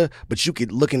brother, but you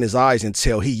could look in his eyes and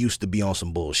tell he used to be on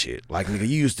some bullshit. Like, nigga,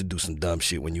 you used to do some dumb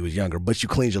shit when you was younger, but you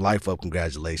cleaned your life up.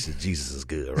 Congratulations. Jesus is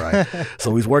good, right?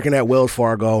 So he's working at Wells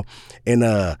Fargo, and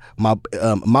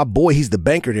my boy, he's the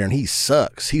banker there, and he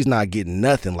sucks. He's not getting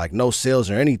nothing, like no sales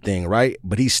or anything, right?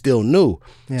 But he's still new.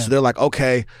 Yeah. So they're like,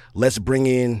 okay, let's bring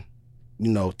in,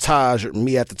 Taj or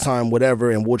me at the time, whatever,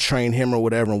 and we'll train him or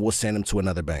whatever, and we'll send him to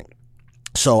another bank.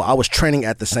 So I was training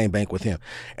at the same bank with him.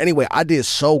 Anyway, I did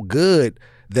so good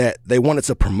that they wanted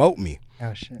to promote me.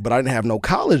 Oh, shit. But I didn't have no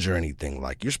college or anything.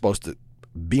 Like, you're supposed to,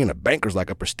 being a banker's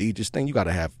like a prestigious thing. You got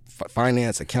to have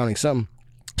finance, accounting, something.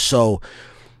 So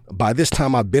by this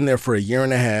time, I've been there for a year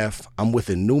and a half. I'm with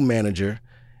a new manager.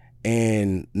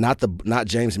 And not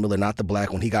James Miller, not the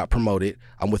black one. He got promoted.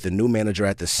 I'm with a new manager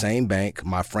at the same bank.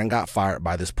 My friend got fired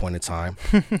by this point in time.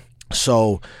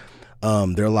 So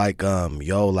they're like,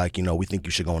 yo, like, we think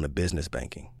you should go into business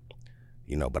banking.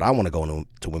 But I want to go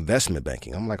into investment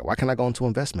banking. I'm like, why can't I go into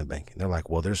investment banking? They're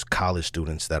like, well, there's college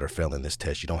students that are failing this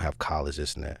test. You don't have college,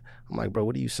 this and that. I'm like, bro,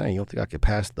 what are you saying? You don't think I could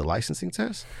pass the licensing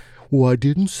test? Well, I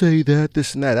didn't say that,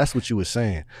 this and that. That's what you were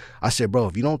saying. I said, bro,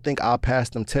 if you don't think I'll pass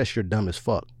them tests, you're dumb as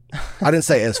fuck. I didn't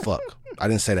say as fuck. I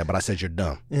didn't say that, but I said you're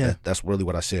dumb. Yeah. That's really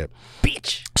what I said.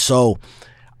 Bitch. So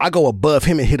I go above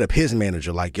him and hit up his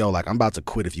manager like, yo, like, I'm about to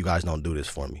quit if you guys don't do this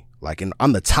for me. Like, and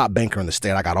I'm the top banker in the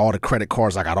state. I got all the credit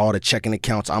cards. I got all the checking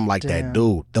accounts. I'm like that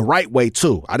dude. The right way,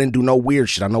 too. I didn't do no weird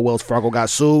shit. I know Wells Fargo got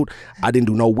sued. I didn't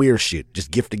do no weird shit.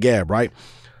 Just gift the gab, right?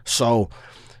 So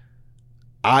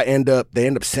they end up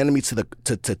sending me to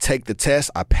take the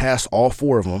test. I pass all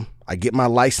 4 of them. I get my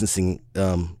licensing,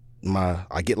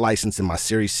 I get licensed in my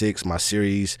Series 6, my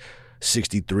Series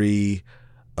 63,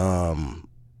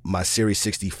 my Series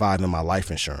 65, and my life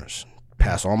insurance.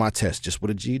 Pass all my tests just with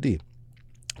a GED.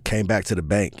 Came back to the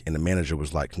bank, and the manager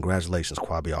was like, congratulations,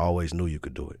 Kwabi, I always knew you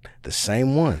could do it. The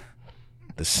same one.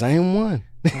 So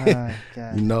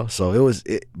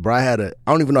bro, I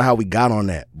don't even know how we got on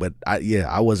that, but I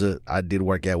did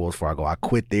work at Wells Fargo. I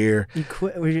quit there. You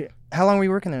quit? How long were you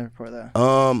working there for, though?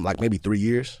 Like maybe 3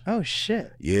 years. Oh,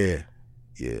 shit. Yeah.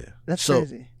 That's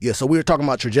crazy. Yeah, so we were talking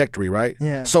about trajectory, right?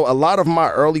 Yeah. So a lot of my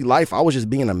early life, I was just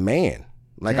being a man.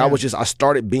 Like, I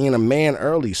started being a man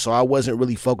early, so I wasn't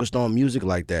really focused on music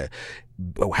like that.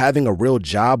 But having a real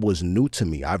job was new to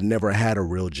me. I've never had a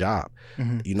real job.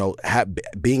 Mm-hmm.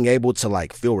 Being able to,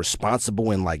 like, feel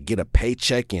responsible and, like, get a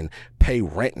paycheck and pay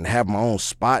rent and have my own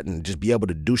spot and just be able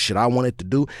to do shit I wanted to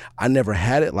do, I never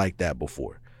had it like that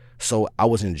before. So I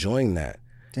was enjoying that.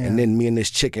 Damn. And then me and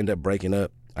this chick ended up breaking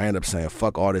up. I ended up saying,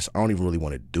 fuck all this. I don't even really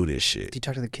want to do this shit. Do you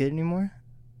talk to the kid anymore?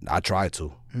 I tried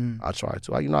to. When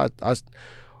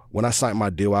I signed my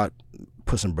deal, I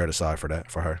put some bread aside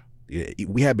for her. Yeah,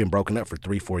 we had been broken up for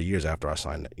 3-4 years after I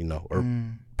signed it, or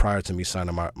prior to me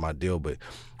signing my deal. But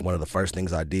one of the first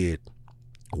things I did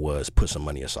was put some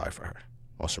money aside for her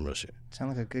on some real shit.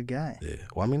 Sound like a good guy. Yeah.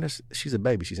 Well, I mean, she's a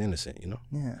baby. She's innocent,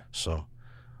 Yeah. So,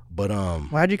 but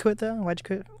why'd you quit though? Why'd you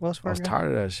quit Wells Fargo? I was tired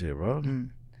of that shit, bro.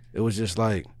 It was just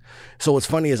like, so what's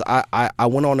funny is I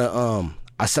went on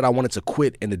I said I wanted to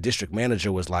quit, and the district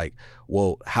manager was like,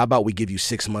 well, how about we give you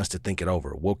 6 months to think it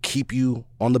over? We'll keep you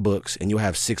on the books, and you'll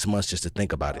have 6 months just to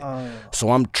think about it. So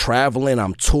I'm traveling,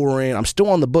 I'm touring. I'm still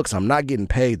on the books. I'm not getting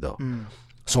paid, though.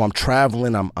 So I'm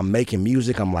traveling. I'm making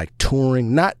music. I'm, like,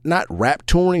 touring. Not rap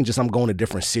touring, just I'm going to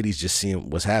different cities just seeing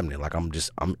what's happening. Like, I'm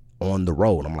on the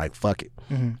road. I'm like, fuck it.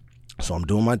 So I'm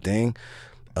doing my thing.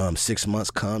 6 months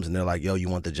comes, and they're like, yo, you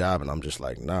want the job? And I'm just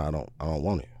like, nah, I don't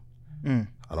want it.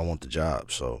 I don't want the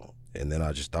job. So, and then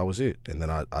that was it. And then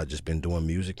I just been doing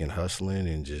music and hustling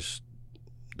and just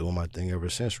doing my thing ever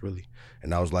since, really.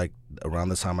 And that was like around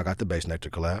the time I got the Bass Nectar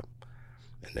collab.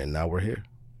 And then now we're here.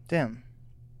 Damn.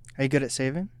 Are you good at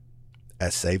saving?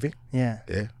 At saving? Yeah.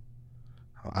 Yeah.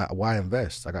 Why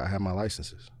invest? I have my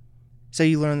licenses. So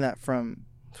you learned that from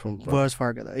From Wells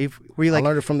Fargo though? Were you I like,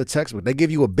 learned it from the textbook. They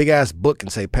give you a big ass book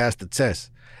and say pass the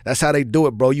test. That's how they do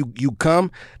it, bro. You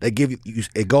come, they give you,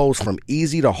 it goes from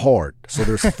easy to hard. So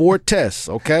there's 4 tests,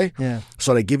 okay? Yeah.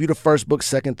 So they give you the first book,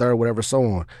 second, third, whatever, so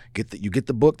on. You get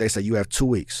the book, they say you have 2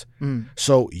 weeks.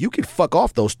 So you can fuck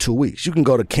off those 2 weeks. You can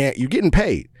go to you're getting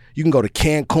paid. You can go to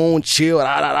Cancun, chill,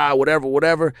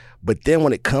 whatever. But then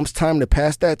when it comes time to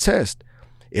pass that test,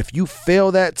 if you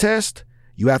fail that test,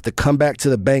 you have to come back to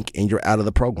the bank and you're out of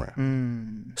the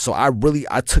program. So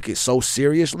I took it so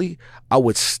seriously. I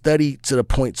would study to the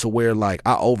point to where like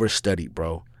I overstudied,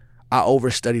 bro. I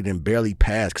overstudied and barely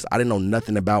passed because I didn't know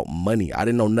nothing about money. I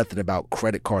didn't know nothing about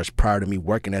credit cards prior to me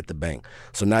working at the bank.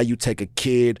 So now you take a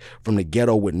kid from the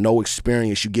ghetto with no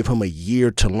experience, you give him a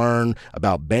year to learn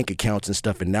about bank accounts and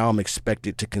stuff, and now I'm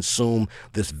expected to consume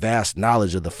this vast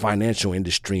knowledge of the financial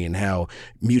industry and how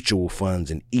mutual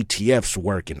funds and ETFs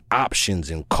work and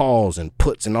options and calls and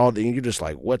puts and all that. And you're just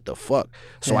like, what the fuck?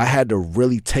 So I had to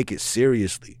really take it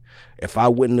seriously. If I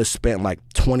wouldn't have spent like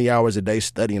 20 hours a day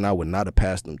studying, I would not have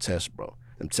passed them tests, bro.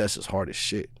 Them tests is hard as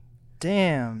shit.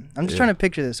 damn. I'm just trying to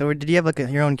picture this. So did you have like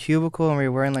your own cubicle and were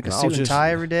you wearing like a suit and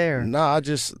tie every day? Or? Nah,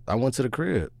 I went to the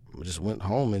crib. I just went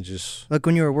home and just. Like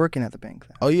when you were working at the bank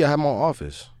then? Oh yeah, I had my own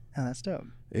office. Oh, that's dope.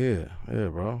 Yeah,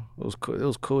 bro. It was cool. It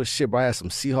was cool as shit, bro. I had some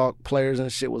Seahawk players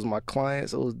and shit was my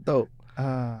clients. It was dope.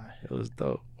 It was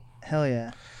dope. Hell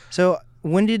yeah. So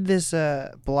when did this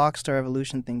Blockstar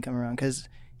Evolution thing come around? Because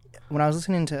when I was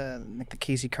listening to like the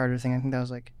Casey Carter thing, I think that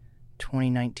was like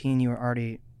 2019. You were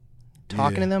already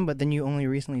talking to them, but then you only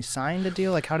recently signed a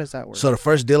deal. Like, how does that work? So the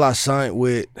first deal I signed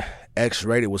with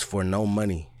X-Rated was for No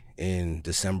Money in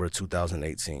December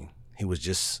 2018. He was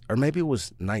just, or maybe it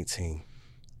was 19.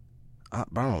 I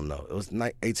don't know. It was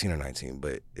 18 or 19,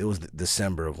 but it was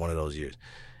December of one of those years.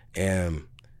 And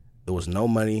it was No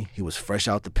Money. He was fresh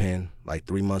out the pen, like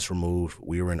 3 months removed.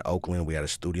 We were in Oakland. We had a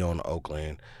studio in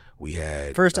Oakland. We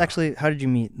had... First, actually, how did you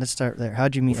meet? Let's start there. How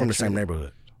did you meet? From the same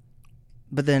neighborhood.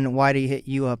 But then why did he hit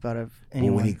you up out of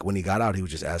anyone? Well, when he got out, he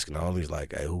was just asking the homies,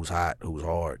 like, hey, who's hot, who's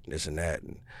hard, this and that.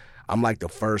 And I'm like the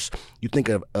first... You think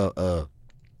of... the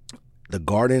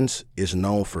Gardens is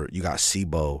known for... You got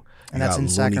SIBO. And that's in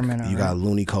Sacramento. You got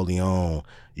Looney Coleon.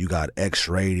 You got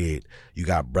X-Rated. You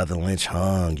got Brother Lynch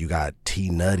Hung. You got T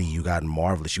Nutty. You got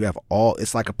Marvelous. You have all.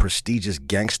 It's like a prestigious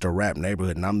gangster rap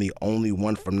neighborhood, and I'm the only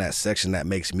one from that section that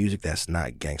makes music that's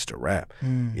not gangster rap. You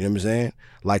know what I'm saying?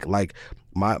 Like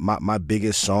my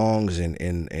biggest songs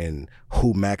and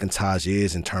who McIntosh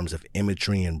is in terms of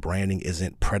imagery and branding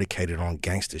isn't predicated on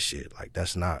gangster shit. Like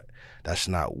that's not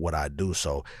what I do.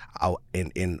 So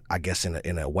I guess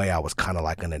in a way I was kind of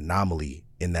like an anomaly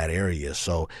in that area.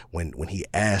 So when he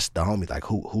asked the homie like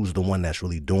who's the one that's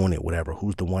really doing it, whatever,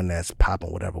 who's the one that's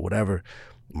popping, whatever,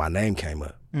 my name came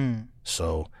up.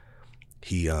 So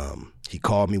he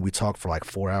called me. We talked for like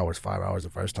 5 hours the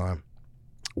first time.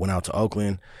 Went out to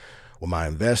Oakland with my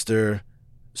investor,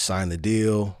 signed the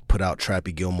deal, put out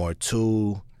Trappy Gilmore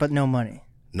 2. But no money.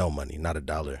 No money, not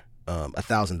 $1.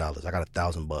 $1,000. I got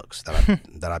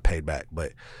 $1,000 that I paid back.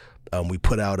 But we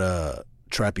put out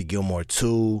Trappy Gilmore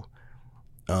 2,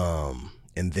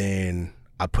 and then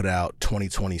I put out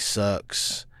 2020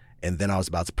 Sucks, and then I was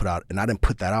about to put out, and I didn't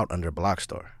put that out under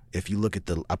Blockstar. If you look at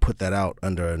I put that out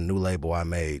under a new label I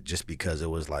made just because it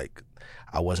was like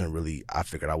I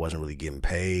figured I wasn't really getting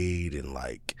paid, and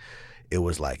like it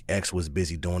was like X was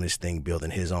busy doing his thing,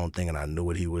 building his own thing, and I knew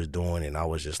what he was doing, and I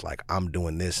was just like, I'm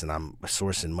doing this, and I'm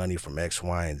sourcing money from X,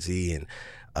 Y, and Z, and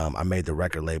I made the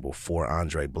record label for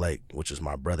Andre Blake, which is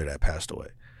my brother that passed away.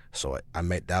 So I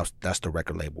made that's the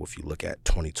record label if you look at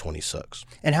 2020 Sucks.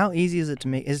 And how easy is it to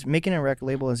make? Is making a record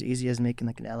label as easy as making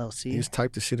like an LLC? You just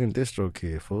type the shit in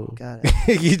DistroKid, fool. Got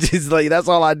it. You just like, that's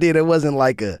all I did. It wasn't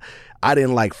like I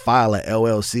didn't like file a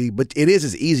LLC, but it is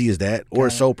as easy as that, or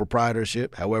sole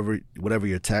proprietorship, whatever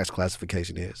your tax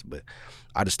classification is. But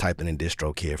I just typed in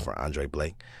DistroKid for Andre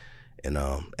Blake, and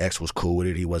X was cool with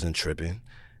it. He wasn't tripping.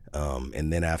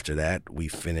 And then after that, we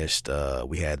finished.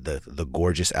 We had the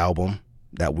Gorgeous album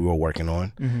that we were working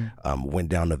on. Went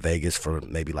down to Vegas for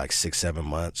maybe like 6-7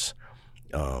 months.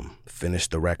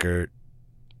 Finished the record,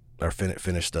 or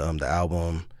finished the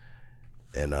album,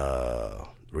 and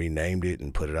renamed it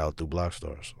and put it out through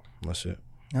Blockstar. So that's it.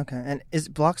 Okay. And is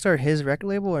Blockstar his record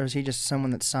label, or is he just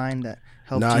someone that signed that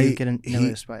helped you get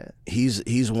noticed by it?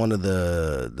 He's one of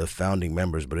the founding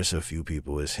members, but it's a few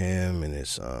people. It's him, and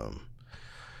it's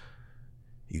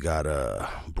you got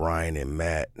Brian and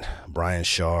Matt. Brian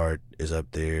Shard is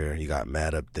up there. You got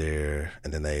Matt up there,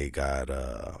 and then they got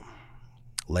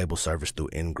label service through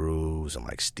In Grooves, and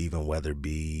like Stephen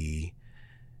Weatherby,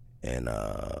 and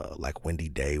like Wendy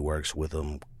Day works with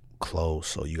them close,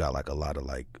 so you got like a lot of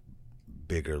like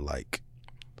bigger like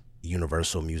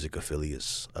Universal Music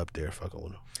affiliates up there fucking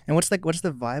with them. And what's the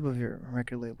vibe of your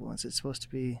record label? Is it supposed to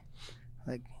be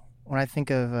like, when I think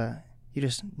of you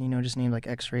just named like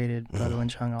X-Rated, Brother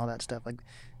Lynch Hung, all that stuff. Like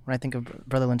when I think of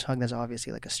Brother Lynch Hung, that's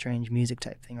obviously like a strange music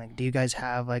type thing. Like, do you guys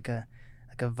have like a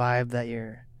vibe that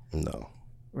your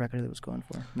record label's going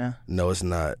for? No, it's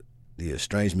not. Yeah,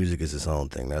 strange music is its own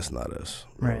thing. That's not us.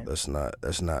 Right. That's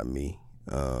not me.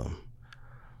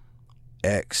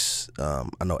 X,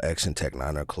 I know X and Tech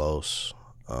Nine are close,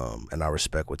 and I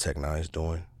respect what Tech Nine's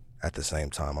doing. At the same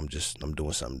time, I'm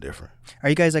doing something different. Are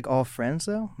you guys like all friends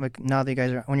though? Like now that you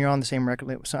guys are, when you're on the same record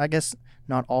label, so I guess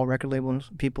not all record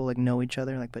labels people like know each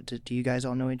other. Like, but do you guys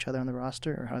all know each other on the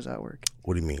roster, or how does that work?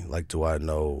 What do you mean? Like, do I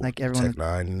know like everyone, Tech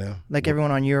Nine now? Like everyone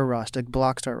on your roster, like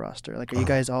Blockstar roster. Like, are you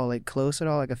guys all like close at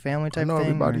all, like a family type thing? I know thing,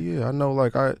 everybody. or? Yeah, I know.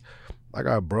 Like I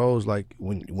got bros. Like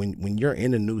when you're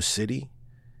in a new city,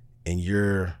 and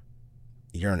you're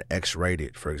an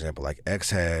X-Rated, for example. Like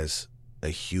X has a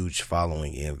huge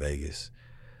following in Vegas.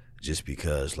 Just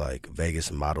because, like,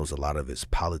 Vegas models a lot of its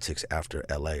politics after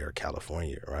LA or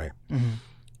California, right? Mm-hmm.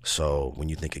 So when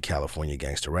you think of California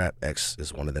gangster rap, X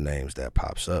is one of the names that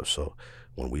pops up. So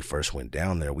when we first went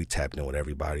down there, we tapped in with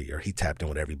everybody, or he tapped in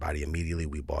with everybody immediately.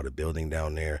 We bought a building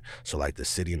down there. So, like, the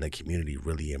city and the community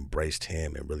really embraced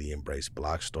him and really embraced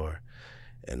Blockstar.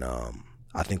 And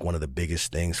I think one of the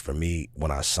biggest things for me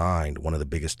when I signed, one of the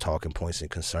biggest talking points and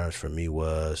concerns for me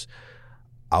was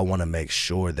I want to make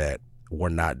sure that we're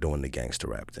not doing the gangster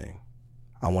rap thing.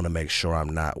 I want to make sure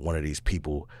I'm not one of these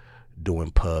people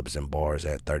doing pubs and bars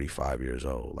at 35 years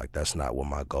old. Like, that's not what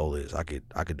my goal is. I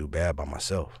could do bad by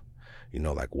myself. You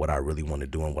know, like, what I really want to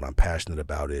do and what I'm passionate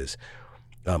about is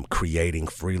creating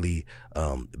freely,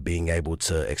 being able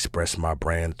to express my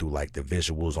brand through like the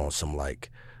visuals on some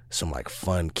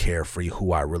fun, carefree,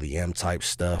 who I really am type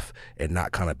stuff, and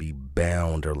not kind of be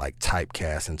bound or like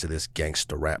typecast into this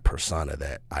gangster rap persona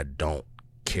that I don't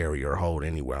carry or hold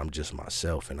anywhere. I'm just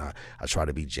myself, and I try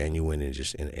to be genuine and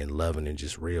just and loving and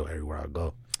just real everywhere I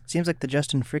go. Seems like the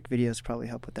Justin Frick videos probably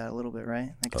help with that a little bit,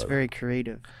 right? Like, it's very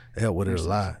creative. It helped with it a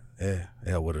lot. Yeah, it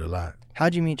helped with it a lot.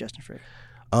 How'd you meet Justin Frick?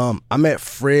 I met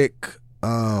Frick.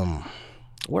 Bro,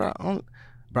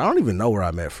 I don't even know where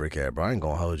I met Frick at, bro. I ain't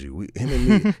gonna hold you. Him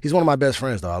and me, he's one of my best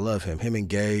friends, though. I love him. Him and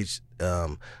Gage,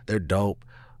 they're dope.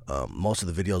 Most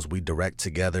of the videos we direct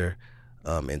together,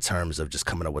 in terms of just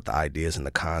coming up with the ideas and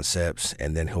the concepts,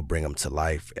 and then he'll bring them to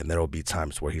life. And there'll be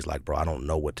times where he's like, bro, I don't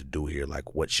know what to do here.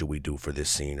 Like, what should we do for this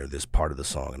scene or this part of the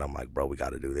song? And I'm like, bro, we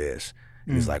got to do this.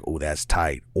 And he's like, oh, that's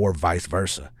tight. Or vice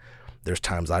versa. There's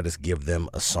times I just give them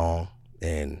a song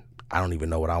and I don't even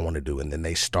know what I want to do, and then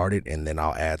they start it, and then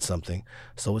I'll add something.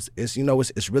 So it's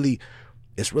really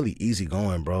easy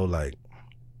going, bro. Like,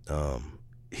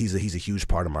 he's a huge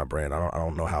part of my brand. I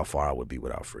don't know how far I would be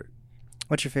without Frick.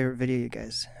 What's your favorite video you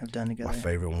guys have done together? My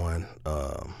favorite one,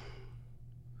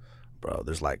 bro.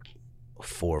 There's like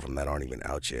 4 of them that aren't even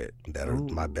out yet. That are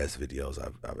my best videos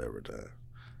I've ever done.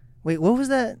 Wait, what was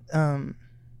that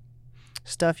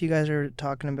stuff you guys were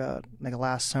talking about like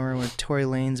last summer where Tory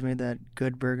Lanez made that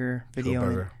Good Burger video?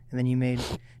 And then you made...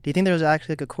 Do you think there was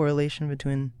actually like a correlation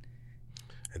between...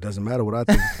 It doesn't matter what I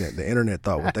think. The internet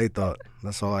thought what they thought.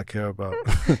 That's all I care about.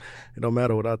 It don't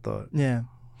matter what I thought. Yeah.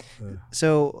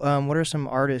 So what are some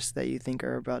artists that you think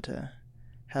are about to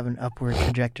have an upward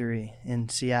trajectory in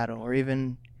Seattle or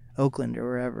even Oakland or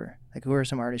wherever? Like, who are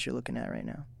some artists you're looking at right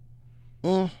now?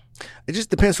 It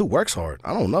just depends who works hard.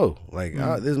 I don't know. Like,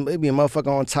 there's maybe a motherfucker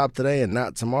on top today and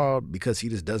not tomorrow because he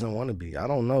just doesn't want to be. I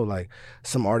don't know. Like,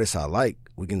 some artists I like,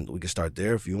 we can start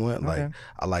there if you want. Okay. Like,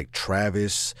 I like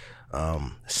Travis,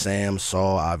 Sam,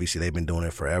 Saul. Obviously, they've been doing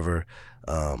it forever.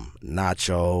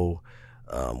 Nacho,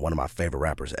 one of my favorite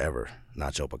rappers ever,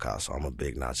 Nacho Picasso. I'm a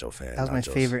big Nacho fan. That was my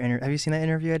favorite interview. Have you seen that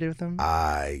interview I did with him?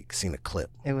 I seen a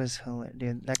clip. It was hilarious,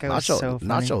 dude. That guy was so funny.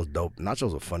 Nacho's dope.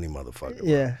 Nacho's a funny motherfucker.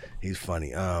 Yeah, bro. He's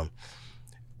funny.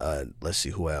 Let's see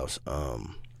who else.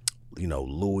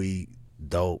 Louis,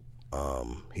 dope.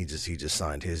 He just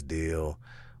signed his deal.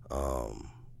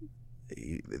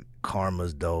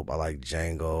 Karma's dope. I like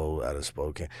Django out of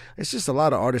Spokane. It's just a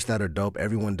lot of artists that are dope.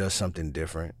 Everyone does something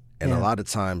different. And a lot of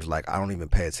times, like, I don't even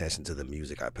pay attention to the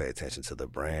music. I pay attention to the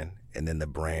brand. And then the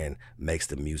brand makes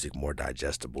the music more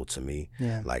digestible to me.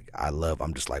 Yeah. Like,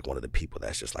 I'm just like one of the people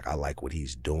that's just like, I like what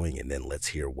he's doing, and then let's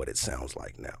hear what it sounds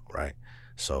like now, right?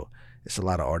 So it's a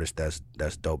lot of artists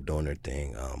that's dope doing their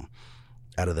thing.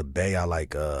 Out of the Bay, I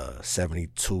like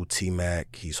 72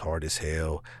 T-Mac. He's hard as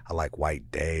hell. I like White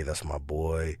Day. That's my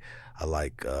boy. I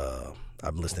like,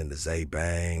 I'm listening to Zay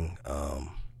Bang.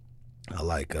 I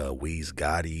like Weez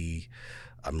Gotti.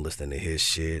 I'm listening to his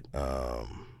shit. A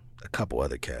couple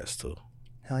other cats too.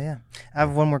 Hell yeah. I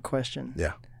have one more question.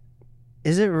 Yeah.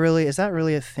 Is that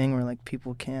really a thing where like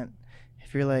people can't,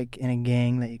 if you're like in a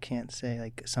gang, that you can't say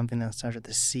like something that starts with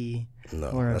a C No,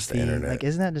 or a that's the B? internet. Like,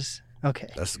 isn't that just okay?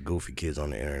 That's the goofy kids on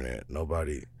the internet.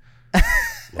 Nobody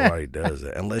does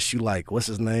that unless you like, what's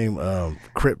his name?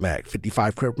 Crip Mac,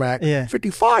 55 Crip Mac. Yeah.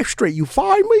 55 straight. You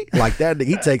find me like that?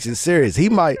 He takes it serious. He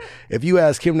might, if you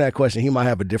ask him that question, he might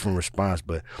have a different response.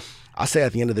 But I say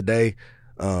at the end of the day,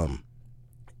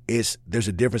 there's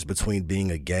a difference between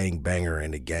being a gang banger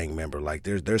and a gang member. Like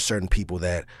there's certain people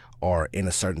that are in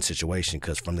a certain situation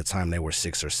because from the time they were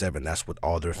 6 or 7, that's what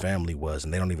all their family was,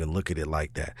 and they don't even look at it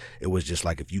like that. It was just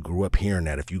like if you grew up hearing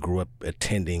that, if you grew up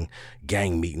attending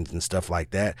gang meetings and stuff like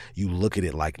that, you look at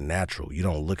it like natural. You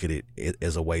don't look at it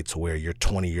as a way to where you're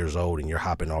 20 years old and you're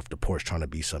hopping off the porch trying to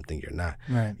be something you're not.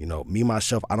 Right. You know, me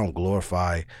myself, I don't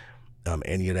glorify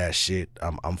any of that shit.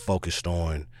 I'm focused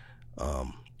on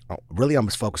really, I'm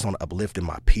just focused on uplifting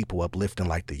my people, uplifting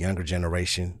like the younger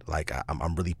generation. Like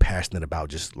I'm really passionate about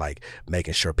just like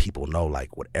making sure people know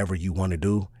like whatever you want to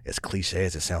do, as cliche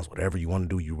as it sounds, whatever you want to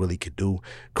do, you really could do.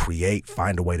 Create,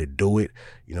 find a way to do it.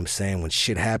 You know what I'm saying? When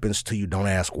shit happens to you, don't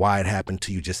ask why it happened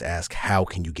to you. Just ask how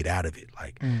can you get out of it.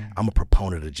 Like I'm a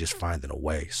proponent of just finding a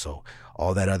way. So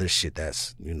all that other shit,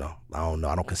 that's, you know, I don't know.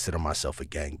 I don't consider myself a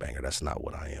gangbanger. That's not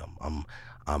what I am.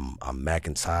 I'm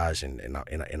Macintosh, and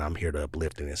I'm here to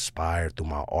uplift and inspire through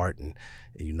my art and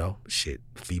you know, shit,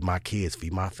 feed my kids,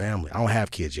 feed my family. I don't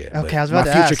have kids yet. Okay, but I was about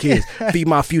my to future ask. kids, feed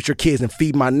my future kids and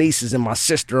feed my nieces and my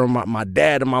sister and my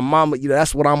dad and my mama. You know,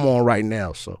 that's what I'm on right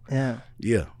now. So Yeah.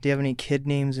 yeah. Do you have any kid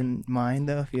names in mind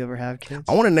though? If you ever have kids?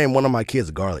 I want to name one of my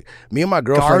kids Garlic. Me and my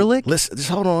girlfriend. Garlic? Listen, just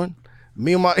hold on.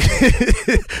 Me and my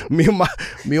me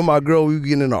and my girl, we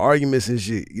getting into arguments and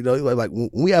shit. You know, like when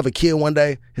we have a kid one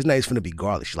day, his name's finna be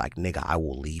Garlic. She's like, nigga, I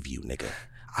will leave you, nigga.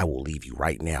 I will leave you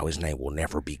right now. His name will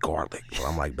never be Garlic. So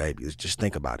I'm like, baby, just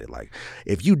think about it. Like,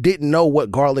 if you didn't know what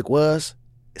garlic was,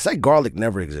 say garlic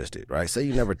never existed, right? Say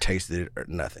you never tasted it or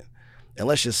nothing. And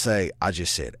let's just say I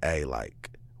just said, hey, like,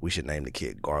 we should name the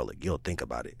kid Garlic. You'll think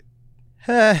about it.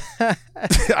 I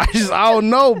don't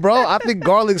know, bro. I think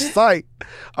garlic's tight.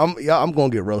 I'm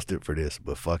gonna get roasted for this,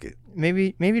 but fuck it.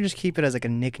 Maybe just keep it as like a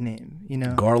nickname, you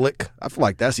know? Garlic. I feel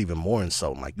like that's even more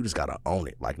insulting. Like you just gotta own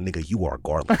it. Like nigga, you are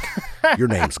Garlic. Your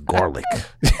name's Garlic.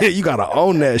 You gotta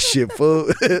own that shit,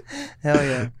 fool. Hell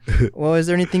yeah. Well, is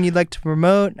there anything you'd like to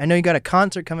promote? I know you got a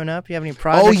concert coming up. You have any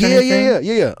projects? Oh yeah, or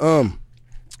anything?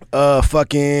 yeah.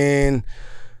 Fucking.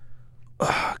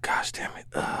 Gosh damn it.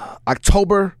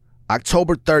 October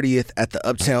 30th at the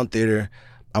Uptown Theater.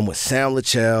 I'm with Sam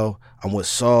Lachelle. I'm with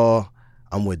Saul.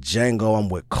 I'm with Django. I'm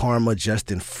with Karma.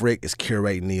 Justin Frick is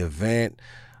curating the event.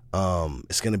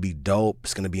 It's going to be dope.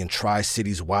 It's going to be in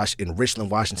Tri-Cities, in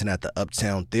Richland, Washington at the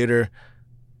Uptown Theater.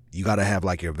 You got to have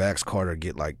like your Vax card or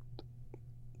get like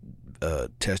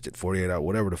tested 48 hours,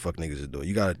 whatever the fuck niggas is doing.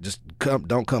 You got to just come,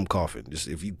 don't come coughing. Just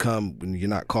if you come when you're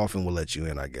not coughing, we'll let you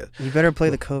in, I guess. You better play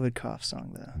the COVID cough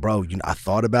song though. Bro, I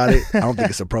thought about it. I don't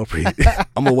think it's appropriate.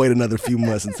 I'm gonna wait another few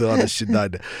months until all this shit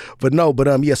died down. But no,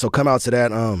 yeah, so come out to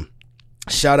that.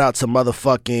 Shout out to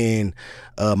motherfucking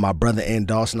my brother N.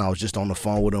 Dawson. I was just on the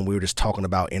phone with him. We were just talking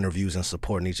about interviews and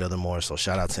supporting each other more. So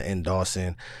shout out to N.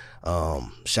 Dawson.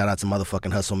 Shout out to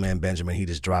motherfucking Hustle Man Benjamin. He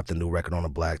just dropped a new record on the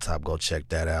Blacktop. Go check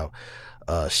that out.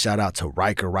 Shout out to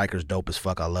Riker. Riker's dope as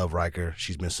fuck. I love Riker.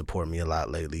 She's been supporting me a lot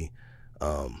lately.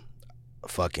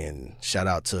 Fucking shout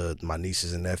out to my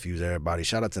nieces and nephews, everybody.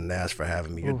 Shout out to Nas for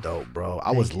having me. You're dope, bro.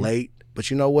 I was late, but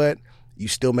you know what? You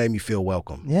still made me feel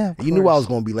welcome. Yeah, you knew I was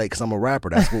going to be late because I'm a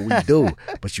rapper. That's what we do.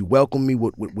 But you welcomed me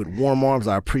with warm arms.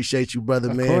 I appreciate you,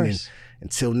 brother, man. Course. And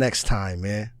until next time,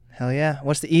 man. Hell yeah.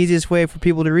 What's the easiest way for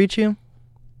people to reach you?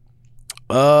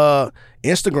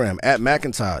 Instagram at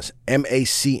Macintosh,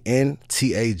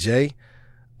 MACNTAJ.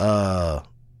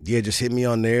 Yeah, just hit me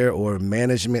on there, or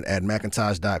management at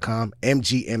Macintosh.com,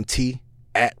 MGMT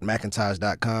at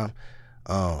Macintosh.com.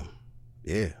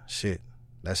 Yeah, shit.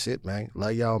 That's it, man.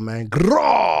 Love y'all, man.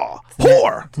 Graw!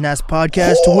 Whore! The Nas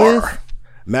Podcast Whore! with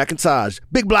Macintosh.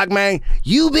 Big black man.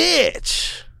 You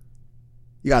bitch.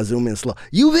 You gotta zoom in slow.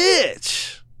 You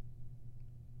bitch.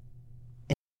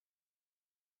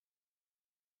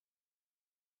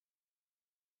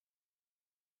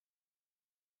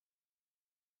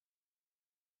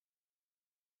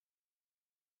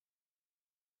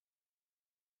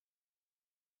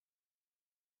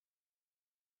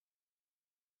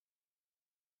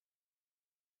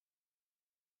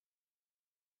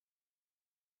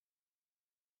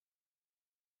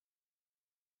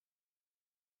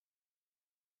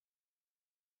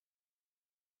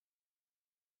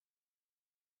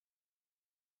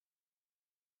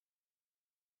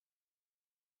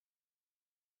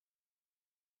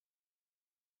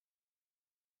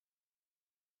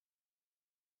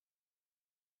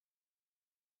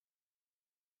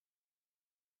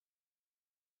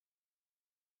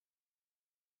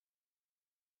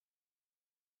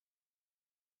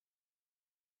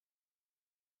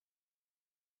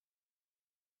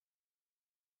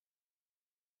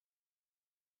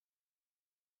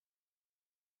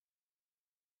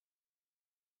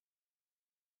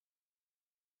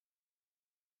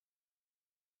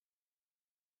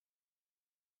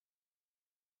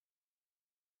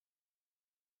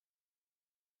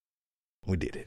 We did it.